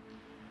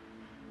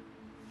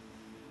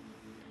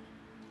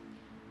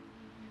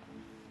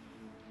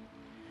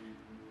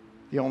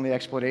 The only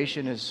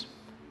explanation is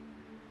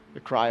the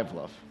cry of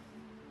love.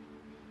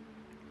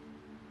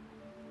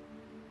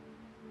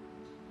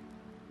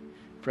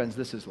 Friends,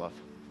 this is love.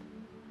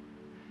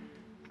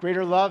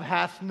 Greater love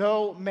hath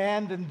no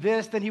man than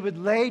this, than he would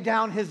lay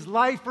down his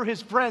life for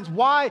his friends.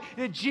 Why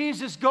did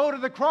Jesus go to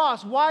the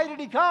cross? Why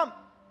did he come?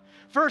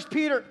 1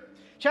 Peter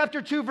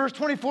chapter 2, verse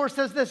 24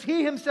 says this: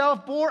 he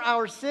himself bore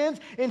our sins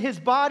in his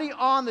body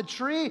on the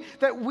tree,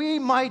 that we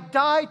might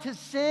die to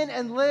sin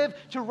and live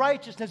to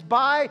righteousness.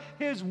 By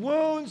his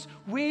wounds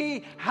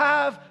we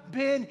have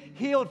been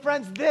healed.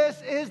 Friends,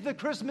 this is the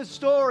Christmas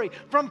story.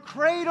 From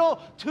cradle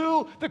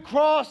to the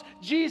cross,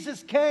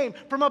 Jesus came.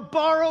 From a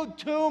borrowed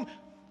tomb,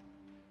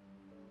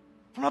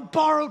 from a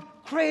borrowed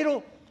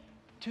cradle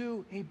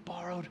to a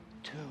borrowed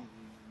tomb.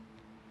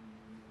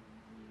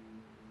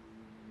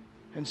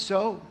 And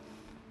so,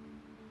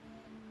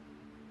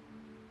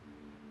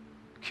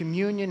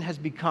 communion has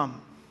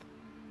become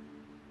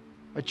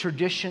a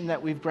tradition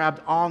that we've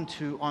grabbed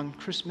onto on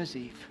Christmas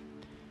Eve,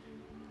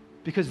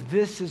 because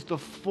this is the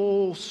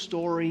full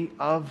story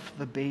of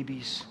the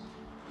baby's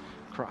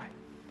cry.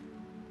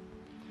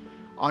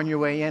 On your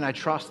way in, I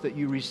trust that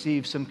you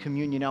receive some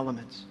communion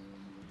elements.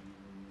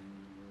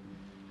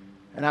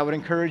 And I would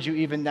encourage you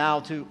even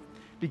now to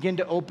begin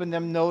to open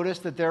them. Notice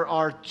that there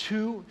are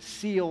 2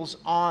 seals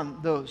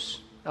on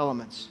those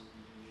elements.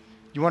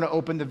 You want to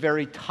open the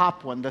very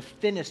top one, the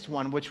thinnest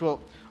one, which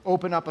will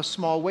open up a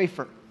small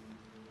wafer.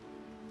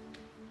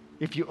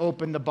 If you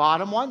open the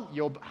bottom one,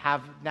 you'll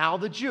have now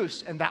the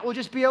juice, and that will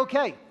just be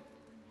okay.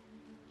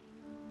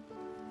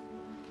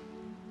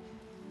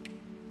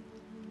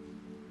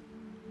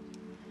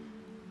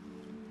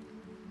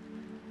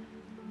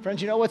 Friends,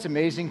 you know what's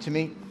amazing to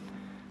me?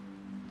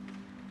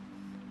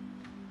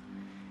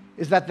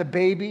 Is that the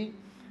baby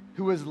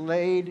who was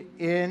laid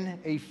in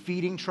a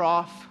feeding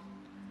trough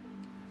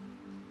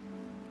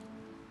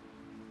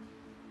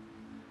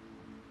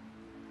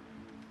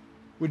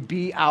would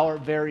be our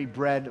very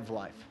bread of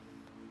life.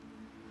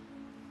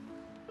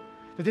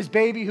 That this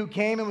baby who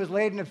came and was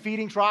laid in a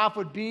feeding trough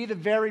would be the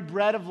very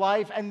bread of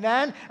life. And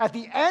then at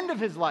the end of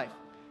his life,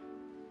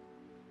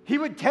 he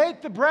would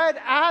take the bread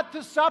at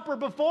the supper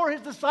before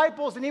his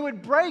disciples and he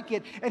would break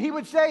it. And he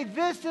would say,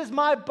 "This is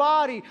my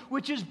body,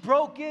 which is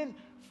broken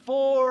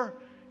for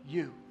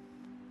you."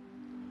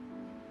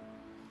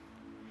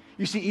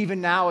 You see,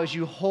 even now as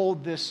you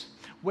hold this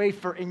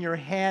wafer in your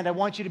hand, I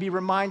want you to be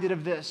reminded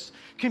of this.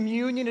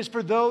 Communion is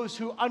for those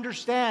who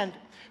understand,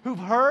 who've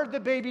heard the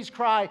baby's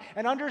cry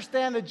and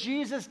understand that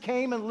Jesus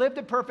came and lived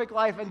a perfect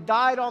life and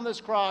died on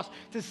this cross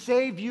to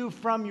save you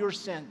from your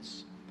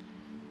sins.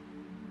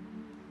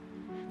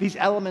 These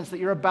elements that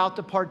you're about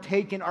to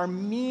partake in are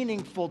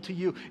meaningful to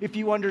you if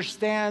you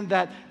understand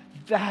that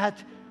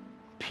that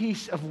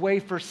piece of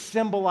wafer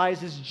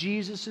symbolizes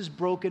Jesus'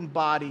 broken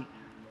body,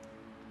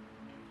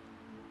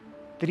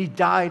 that he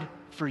died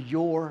for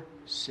your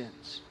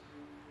sins.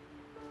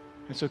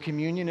 And so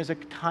communion is a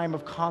time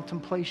of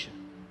contemplation.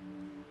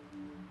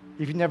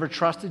 If you've never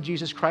trusted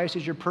Jesus Christ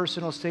as your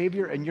personal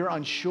Savior and you're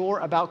unsure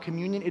about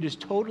communion, it is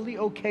totally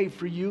okay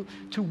for you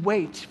to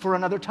wait for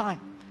another time.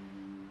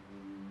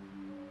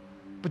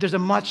 But there's a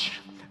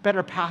much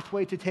better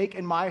pathway to take,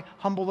 in my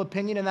humble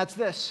opinion, and that's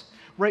this: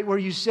 right where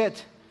you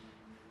sit.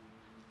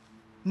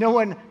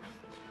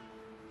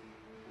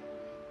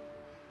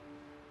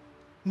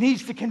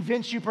 needs to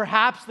convince you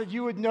perhaps that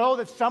you would know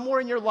that somewhere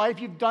in your life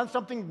you've done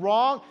something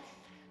wrong.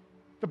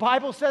 The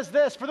Bible says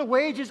this, for the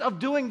wages of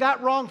doing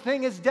that wrong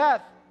thing is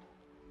death.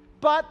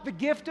 But the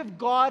gift of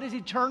God is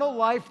eternal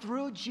life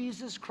through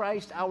Jesus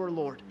Christ our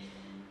Lord.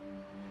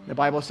 The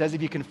Bible says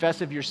if you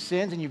confess of your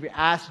sins and you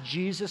ask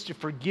Jesus to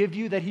forgive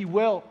you, that he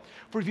will.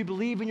 For if you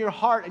believe in your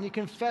heart and you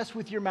confess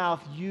with your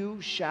mouth, you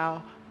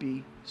shall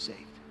be saved.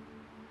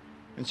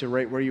 And so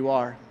right where you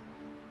are,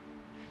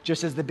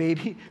 just as the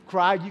baby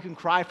cried, you can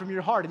cry from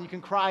your heart and you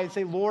can cry and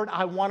say, Lord,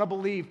 I want to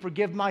believe.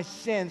 Forgive my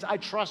sins. I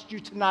trust you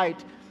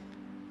tonight.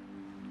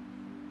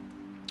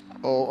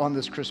 Oh, on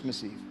this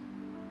Christmas Eve.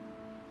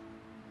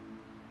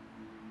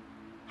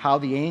 How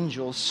the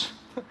angels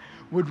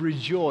would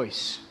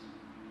rejoice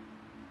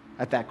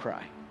at that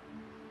cry.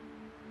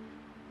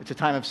 It's a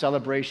time of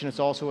celebration. It's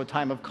also a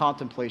time of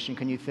contemplation.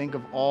 Can you think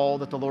of all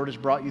that the Lord has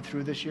brought you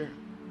through this year?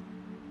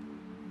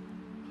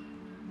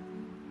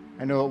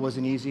 I know it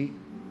wasn't easy.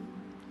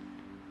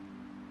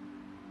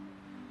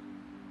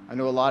 I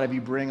know a lot of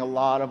you bring a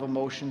lot of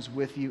emotions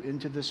with you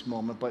into this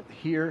moment, but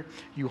here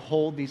you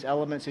hold these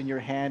elements in your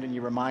hand and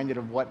you're reminded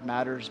of what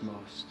matters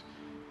most.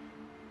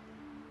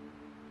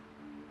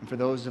 And for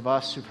those of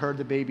us who've heard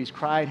the babies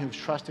cry and who've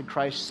trusted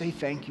Christ, say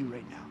thank you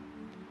right now.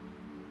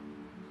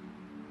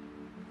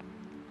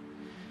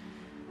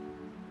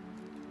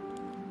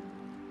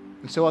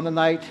 And so on the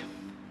night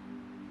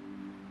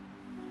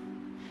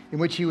in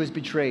which he was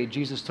betrayed,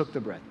 Jesus took the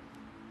bread.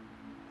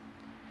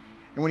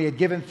 And when he had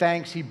given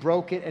thanks, he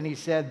broke it and he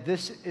said,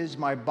 "This is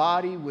my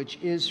body, which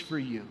is for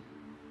you.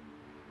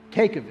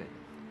 Take of it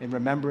in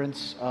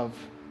remembrance of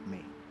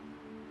me."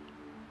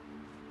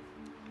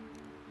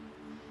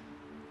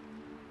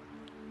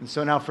 And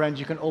so now, friends,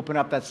 you can open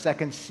up that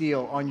second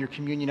seal on your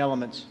communion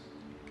elements.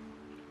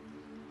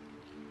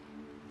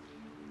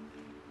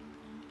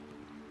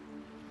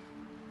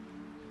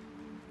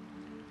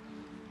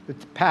 The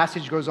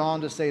passage goes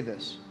on to say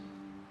this.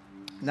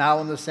 Now,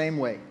 in the same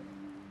way,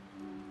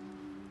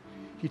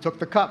 he took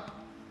the cup.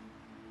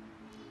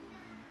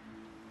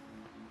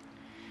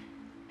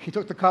 He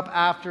took the cup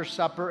after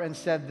supper and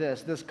said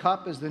this, "This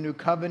cup is the new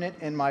covenant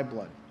in my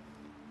blood.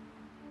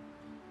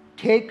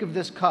 Take of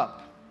this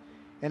cup,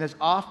 and as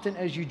often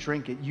as you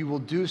drink it, you will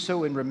do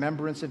so in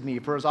remembrance of me.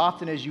 For as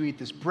often as you eat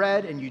this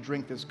bread and you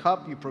drink this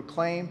cup, you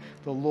proclaim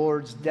the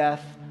Lord's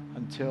death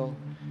until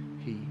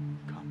he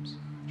comes."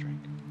 Drink.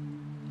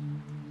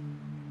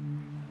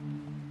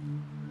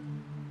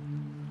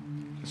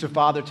 So,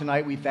 Father,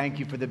 tonight we thank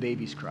you for the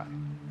baby's cry.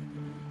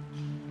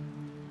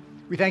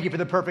 We thank you for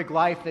the perfect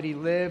life that he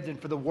lived and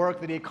for the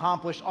work that he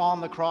accomplished on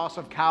the cross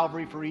of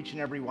Calvary for each and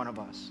every one of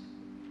us.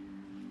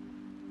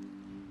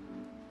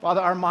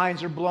 Father, our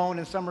minds are blown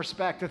in some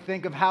respect to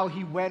think of how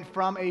he went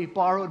from a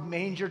borrowed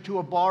manger to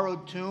a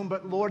borrowed tomb,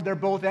 but Lord, they're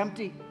both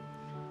empty.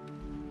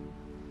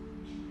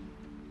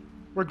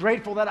 We're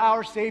grateful that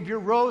our Savior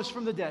rose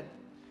from the dead,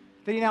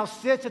 that he now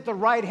sits at the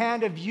right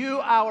hand of you,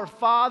 our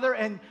Father.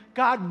 And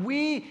God,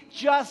 we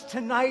just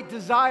tonight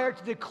desire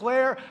to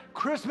declare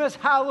Christmas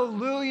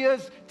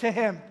hallelujahs to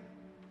him.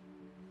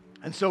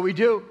 And so we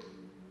do.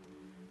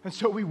 And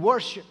so we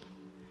worship.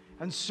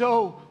 And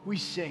so we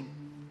sing.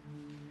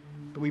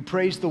 But we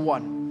praise the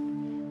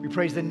one. We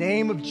praise the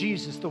name of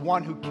Jesus, the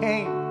one who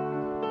came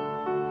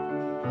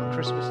on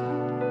Christmas night.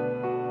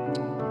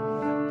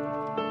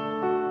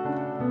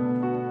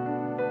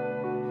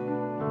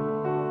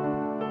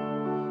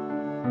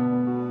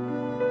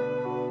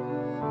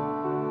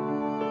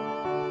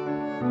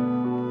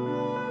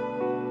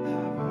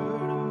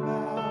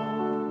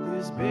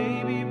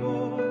 Baby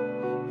boy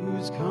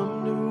who's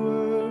come to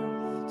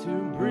earth to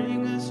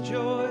bring us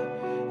joy,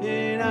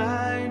 and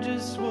I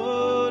just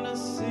want to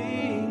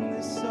sing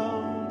this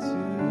song to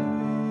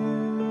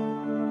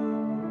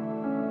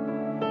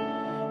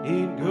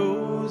you. It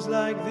goes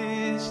like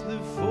this: the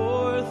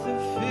fourth, the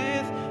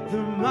fifth,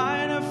 the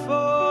minor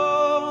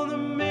fall, the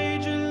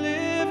major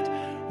lift.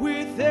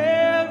 With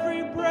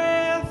every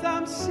breath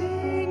I'm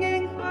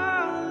singing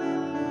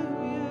hallelujah.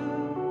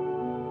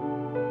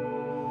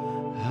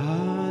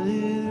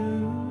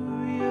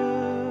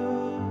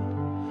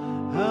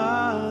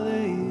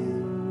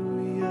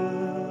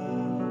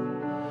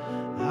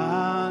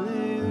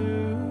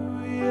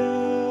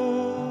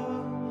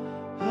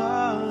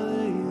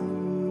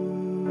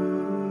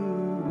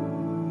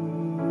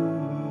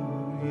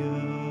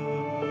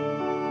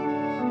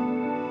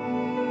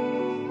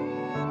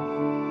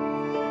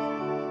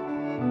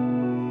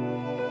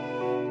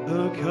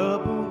 A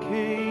couple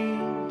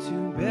came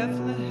to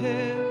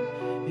Bethlehem,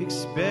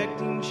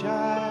 expecting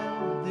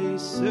child. They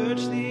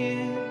searched the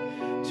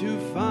inn to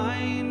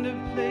find a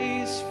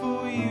place,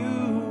 for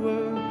you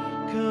were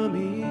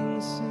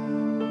coming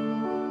soon.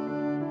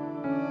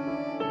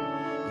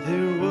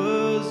 There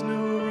was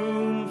no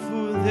room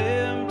for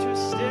them to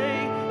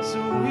stay, so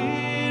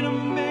in a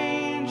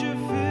manger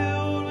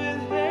filled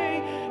with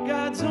hay,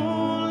 God's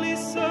only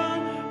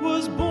Son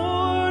was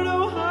born.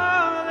 Oh,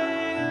 hallelujah.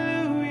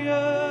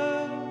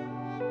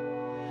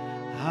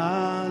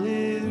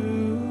 Hallelujah,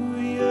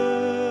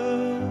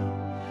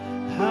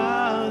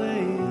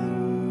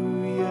 hallelujah.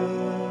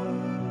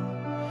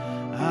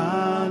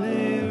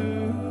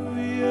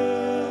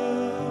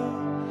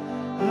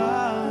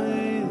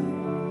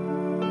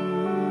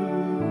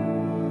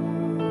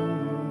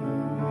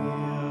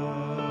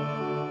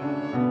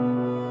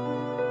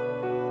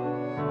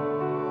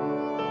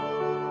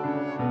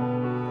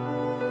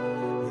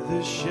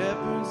 The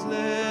shepherds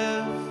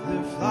left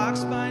their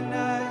flocks by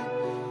night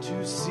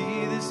to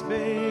see this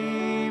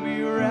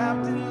baby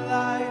wrapped in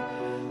light.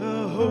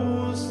 A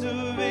host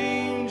of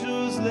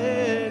angels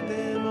led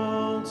them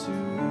all to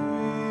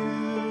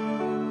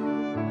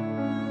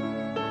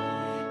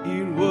you.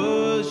 It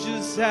was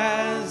just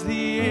as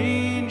the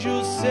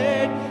angel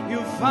said,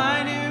 you'll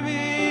find him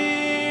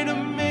in a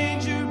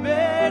manger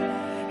bed,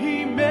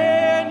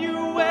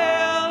 Emmanuel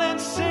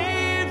and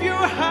Savior.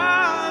 Hallelujah,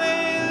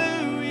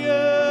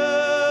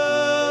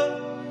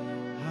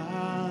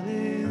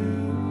 hallelujah,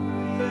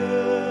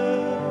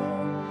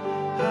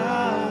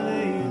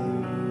 hallelujah,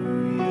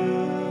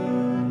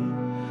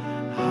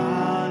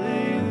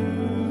 hallelujah,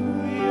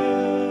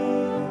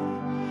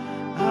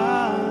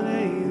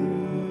 hallelujah.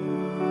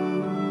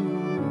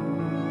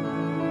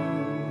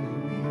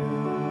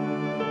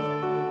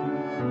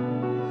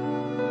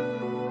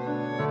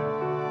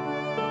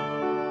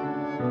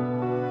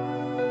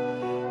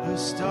 A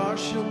star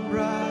shone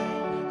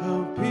bright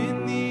up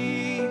in the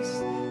east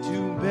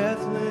to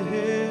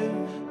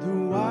Bethlehem. The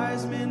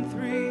wise men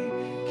three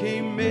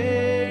came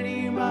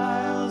many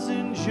miles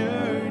and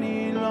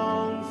journeyed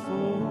long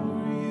for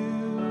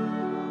you.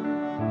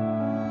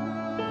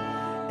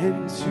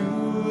 And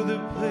to the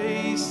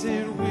place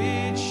in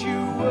which you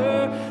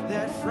were,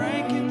 that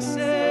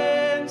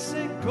frankincense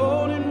and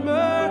golden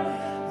myrrh,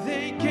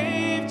 they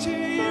gave to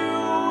you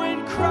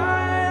and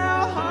cried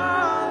out,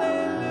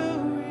 hallelujah,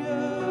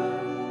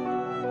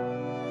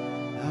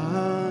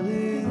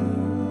 hallelujah,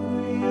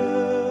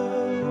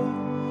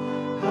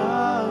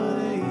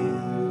 hallelujah,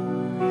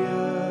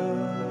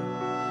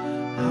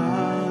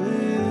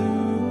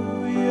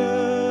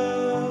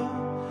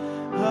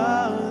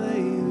 hallelujah.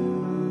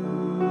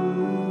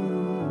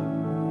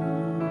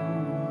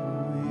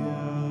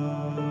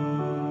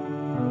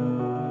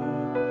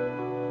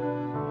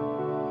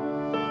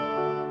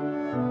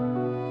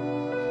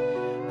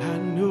 I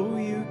know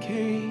you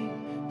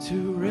came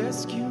to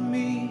rescue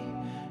me.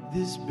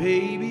 This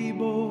baby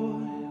boy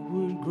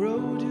would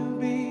grow to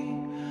be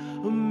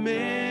a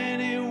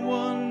man and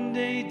one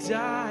day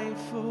die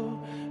for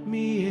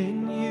me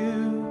and you.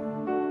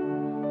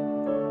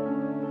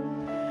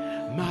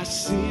 My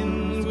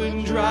sins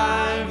would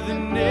drive the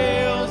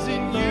nails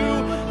in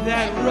you.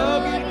 That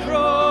rugged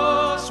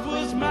cross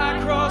was my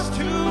cross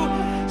too.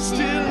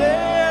 Still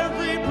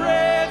every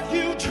breath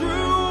you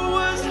drew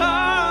was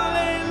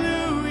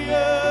hallelujah,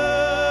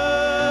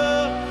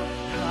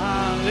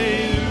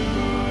 hallelujah,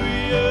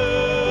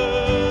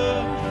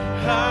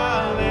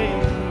 hallelujah,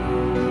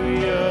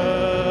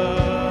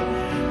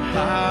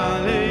 hallelujah,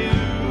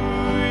 hallelujah,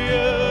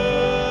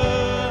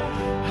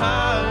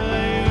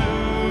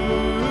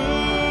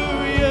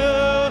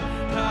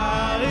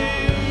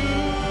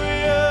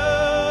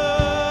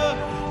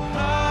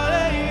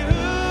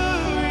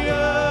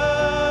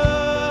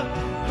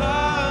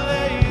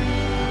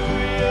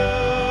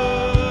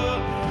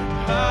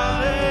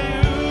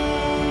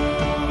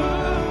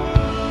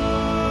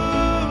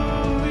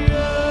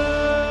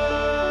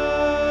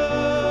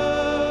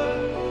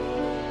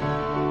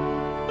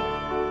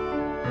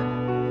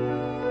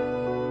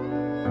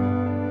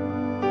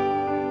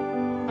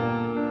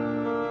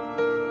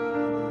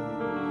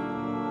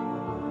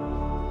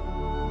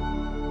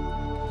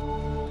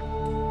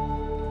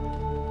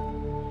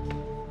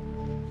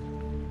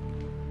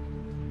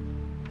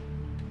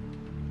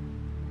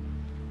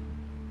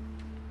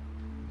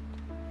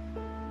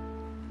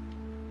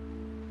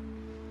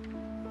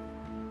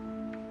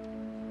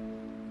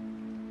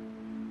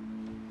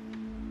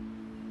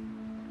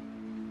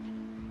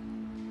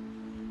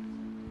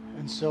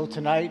 And so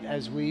tonight,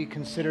 as we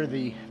consider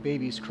the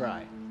baby's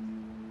cry,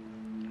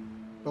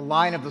 the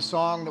line of the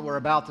song that we're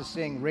about to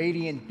sing,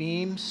 radiant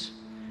beams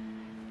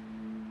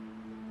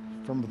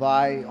from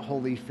thy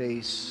holy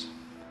face.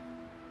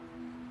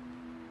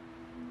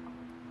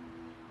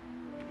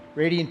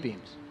 Radiant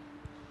beams.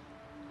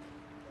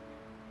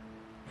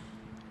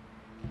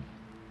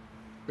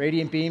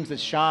 Radiant beams that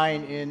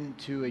shine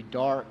into a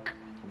dark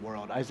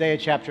world. Isaiah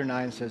chapter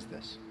 9 says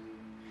this: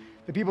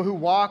 the people who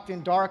walked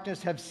in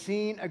darkness have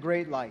seen a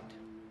great light.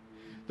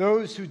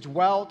 Those who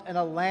dwelt in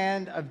a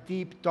land of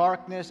deep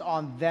darkness,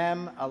 on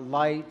them a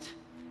light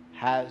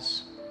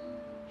has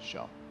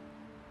shone.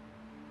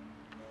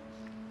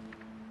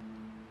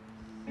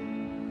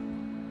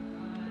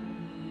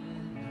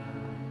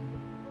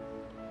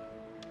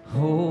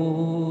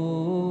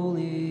 Holy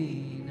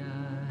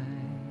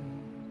night,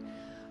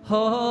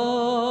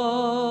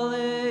 all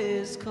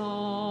is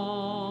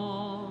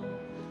calm,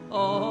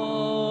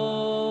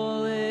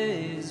 all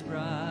is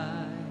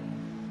bright,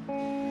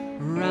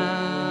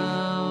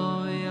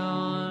 round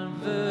yon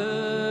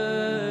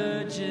virgin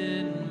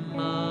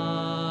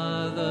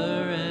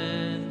mother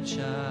and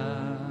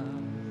child,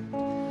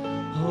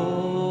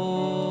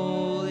 holy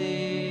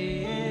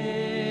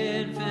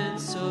infant,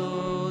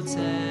 so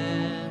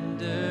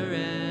tender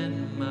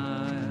and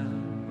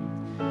mild,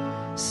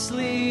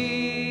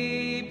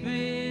 sleep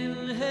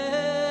in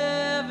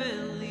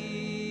heavenly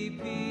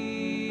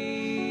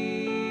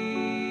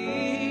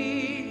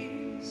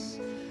peace,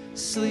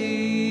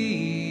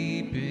 sleep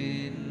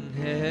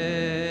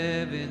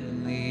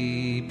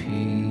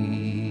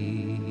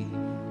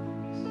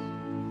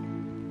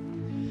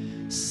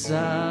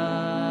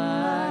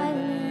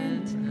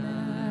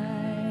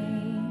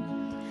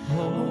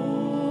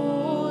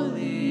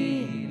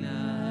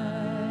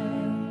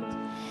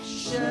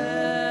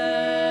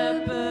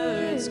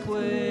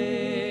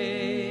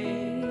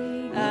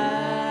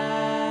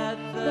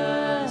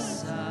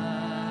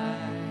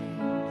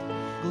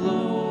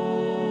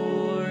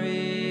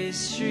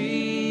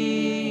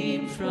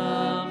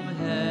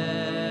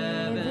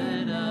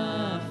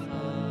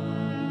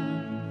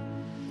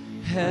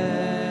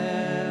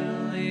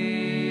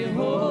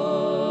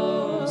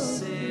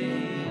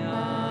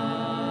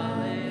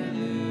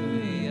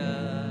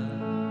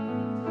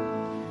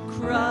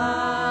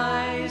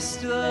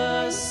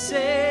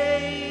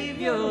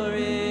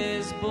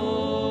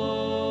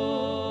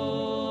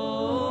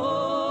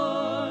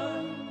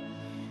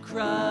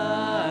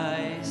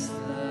Christ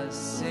the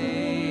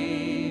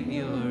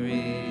Savior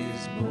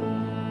is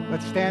born.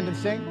 Let's stand and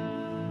sing.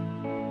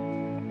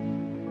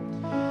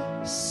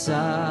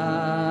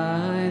 Silent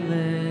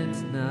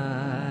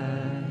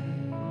night,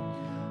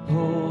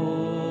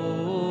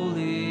 holy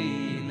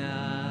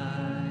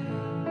night,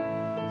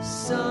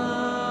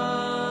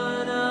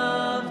 Son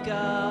of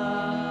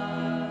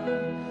God,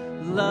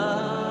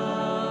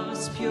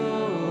 love's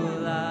pure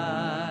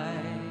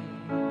light,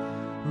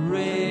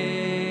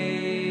 radiant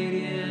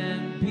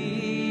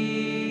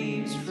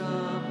beams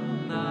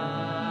from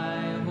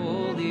thy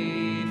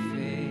holy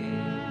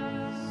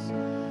face.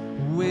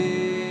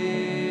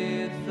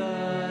 With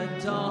the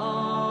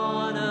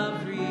dawn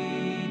of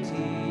redeeming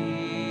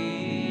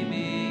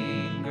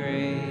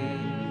grace,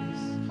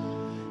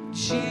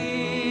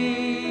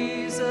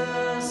 Jesus,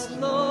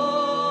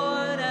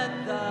 Lord,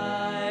 at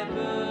thy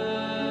birth,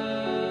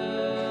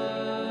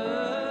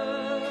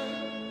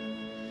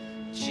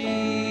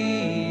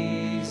 Jesus,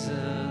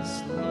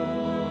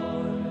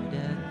 Lord,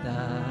 at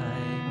thy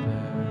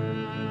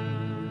birth.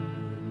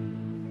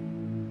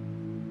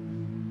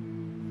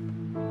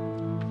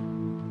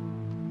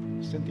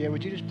 Cynthia,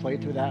 would you just play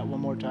through that one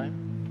more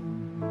time?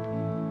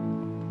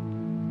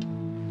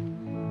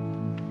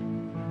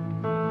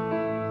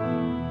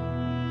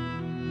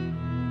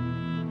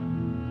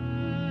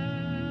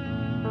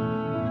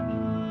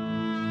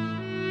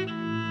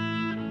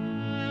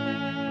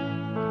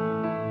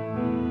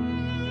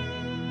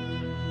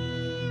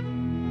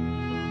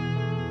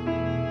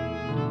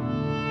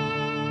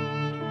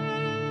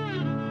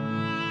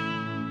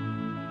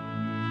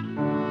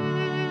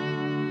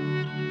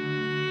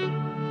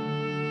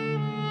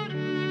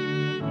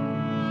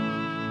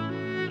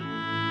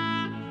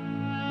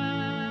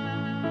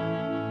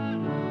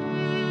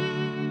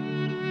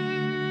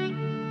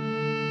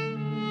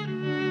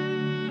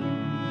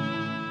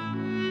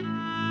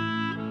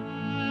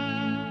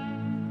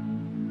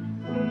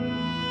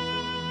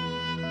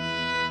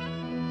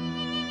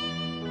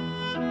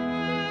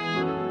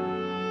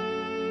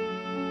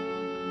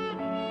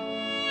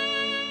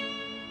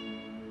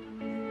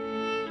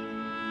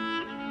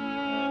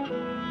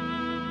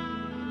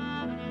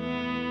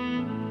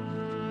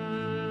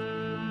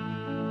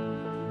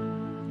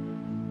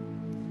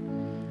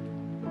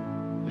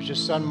 There's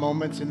just some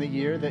moments in the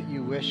year that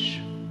you wish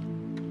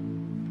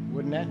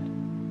wouldn't end.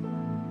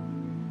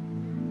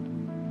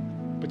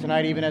 But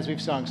tonight, even as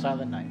we've sung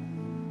Silent Night,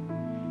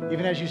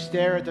 even as you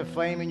stare at the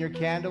flame in your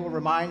candle, we're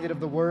reminded of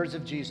the words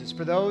of Jesus.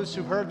 For those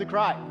who've heard the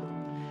cry,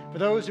 for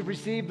those who've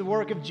received the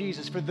work of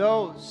Jesus, for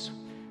those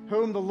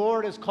whom the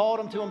Lord has called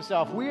him to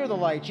himself, we are the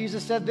light.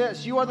 Jesus said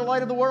this, "You are the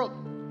light of the world.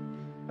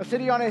 A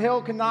city on a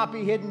hill cannot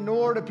be hidden,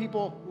 nor do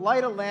people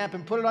light a lamp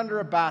and put it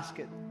under a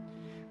basket,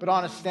 but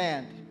on a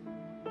stand."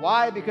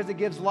 Why? Because it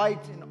gives light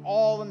in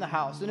all in the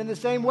house. And in the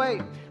same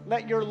way,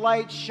 let your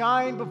light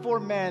shine before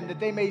men, that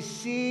they may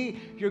see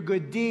your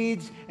good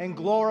deeds and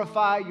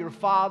glorify your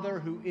Father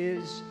who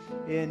is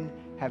in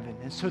heaven.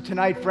 And so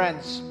tonight,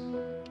 friends,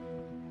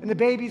 in the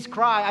baby's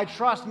cry, I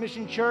trust,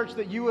 Mission Church,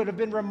 that you would have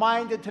been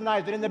reminded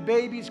tonight that in the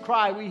baby's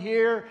cry, we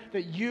hear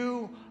that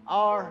you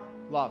are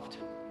loved.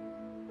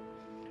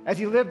 As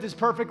he lived his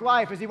perfect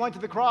life, as he went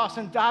to the cross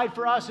and died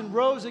for us and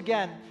rose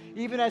again,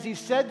 even as he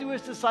said to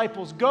his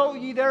disciples, "Go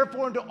ye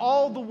therefore into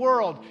all the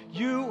world,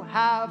 you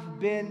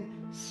have been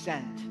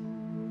sent."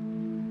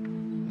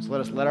 So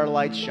let our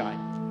light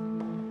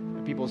shine.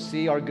 That people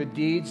see our good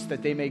deeds,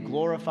 that they may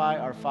glorify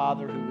our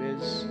Father who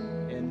is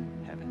in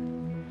heaven.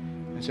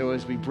 And so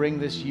as we bring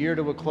this year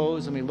to a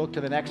close and we look to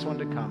the next one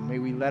to come, may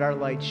we let our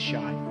light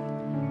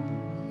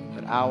shine,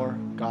 that our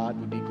God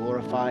would be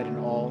glorified in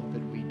all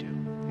that we do.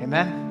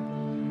 Amen?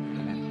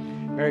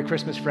 Amen. Merry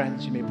Christmas,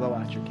 friends. You may blow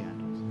out your candles.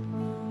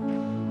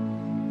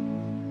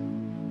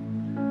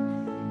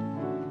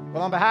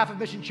 Well, on behalf of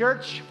Mission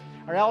Church,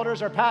 our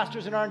elders, our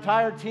pastors, and our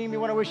entire team, we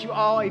want to wish you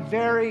all a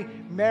very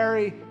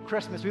Merry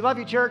Christmas. We love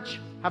you,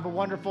 church. Have a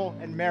wonderful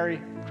and Merry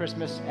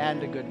Christmas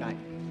and a good night.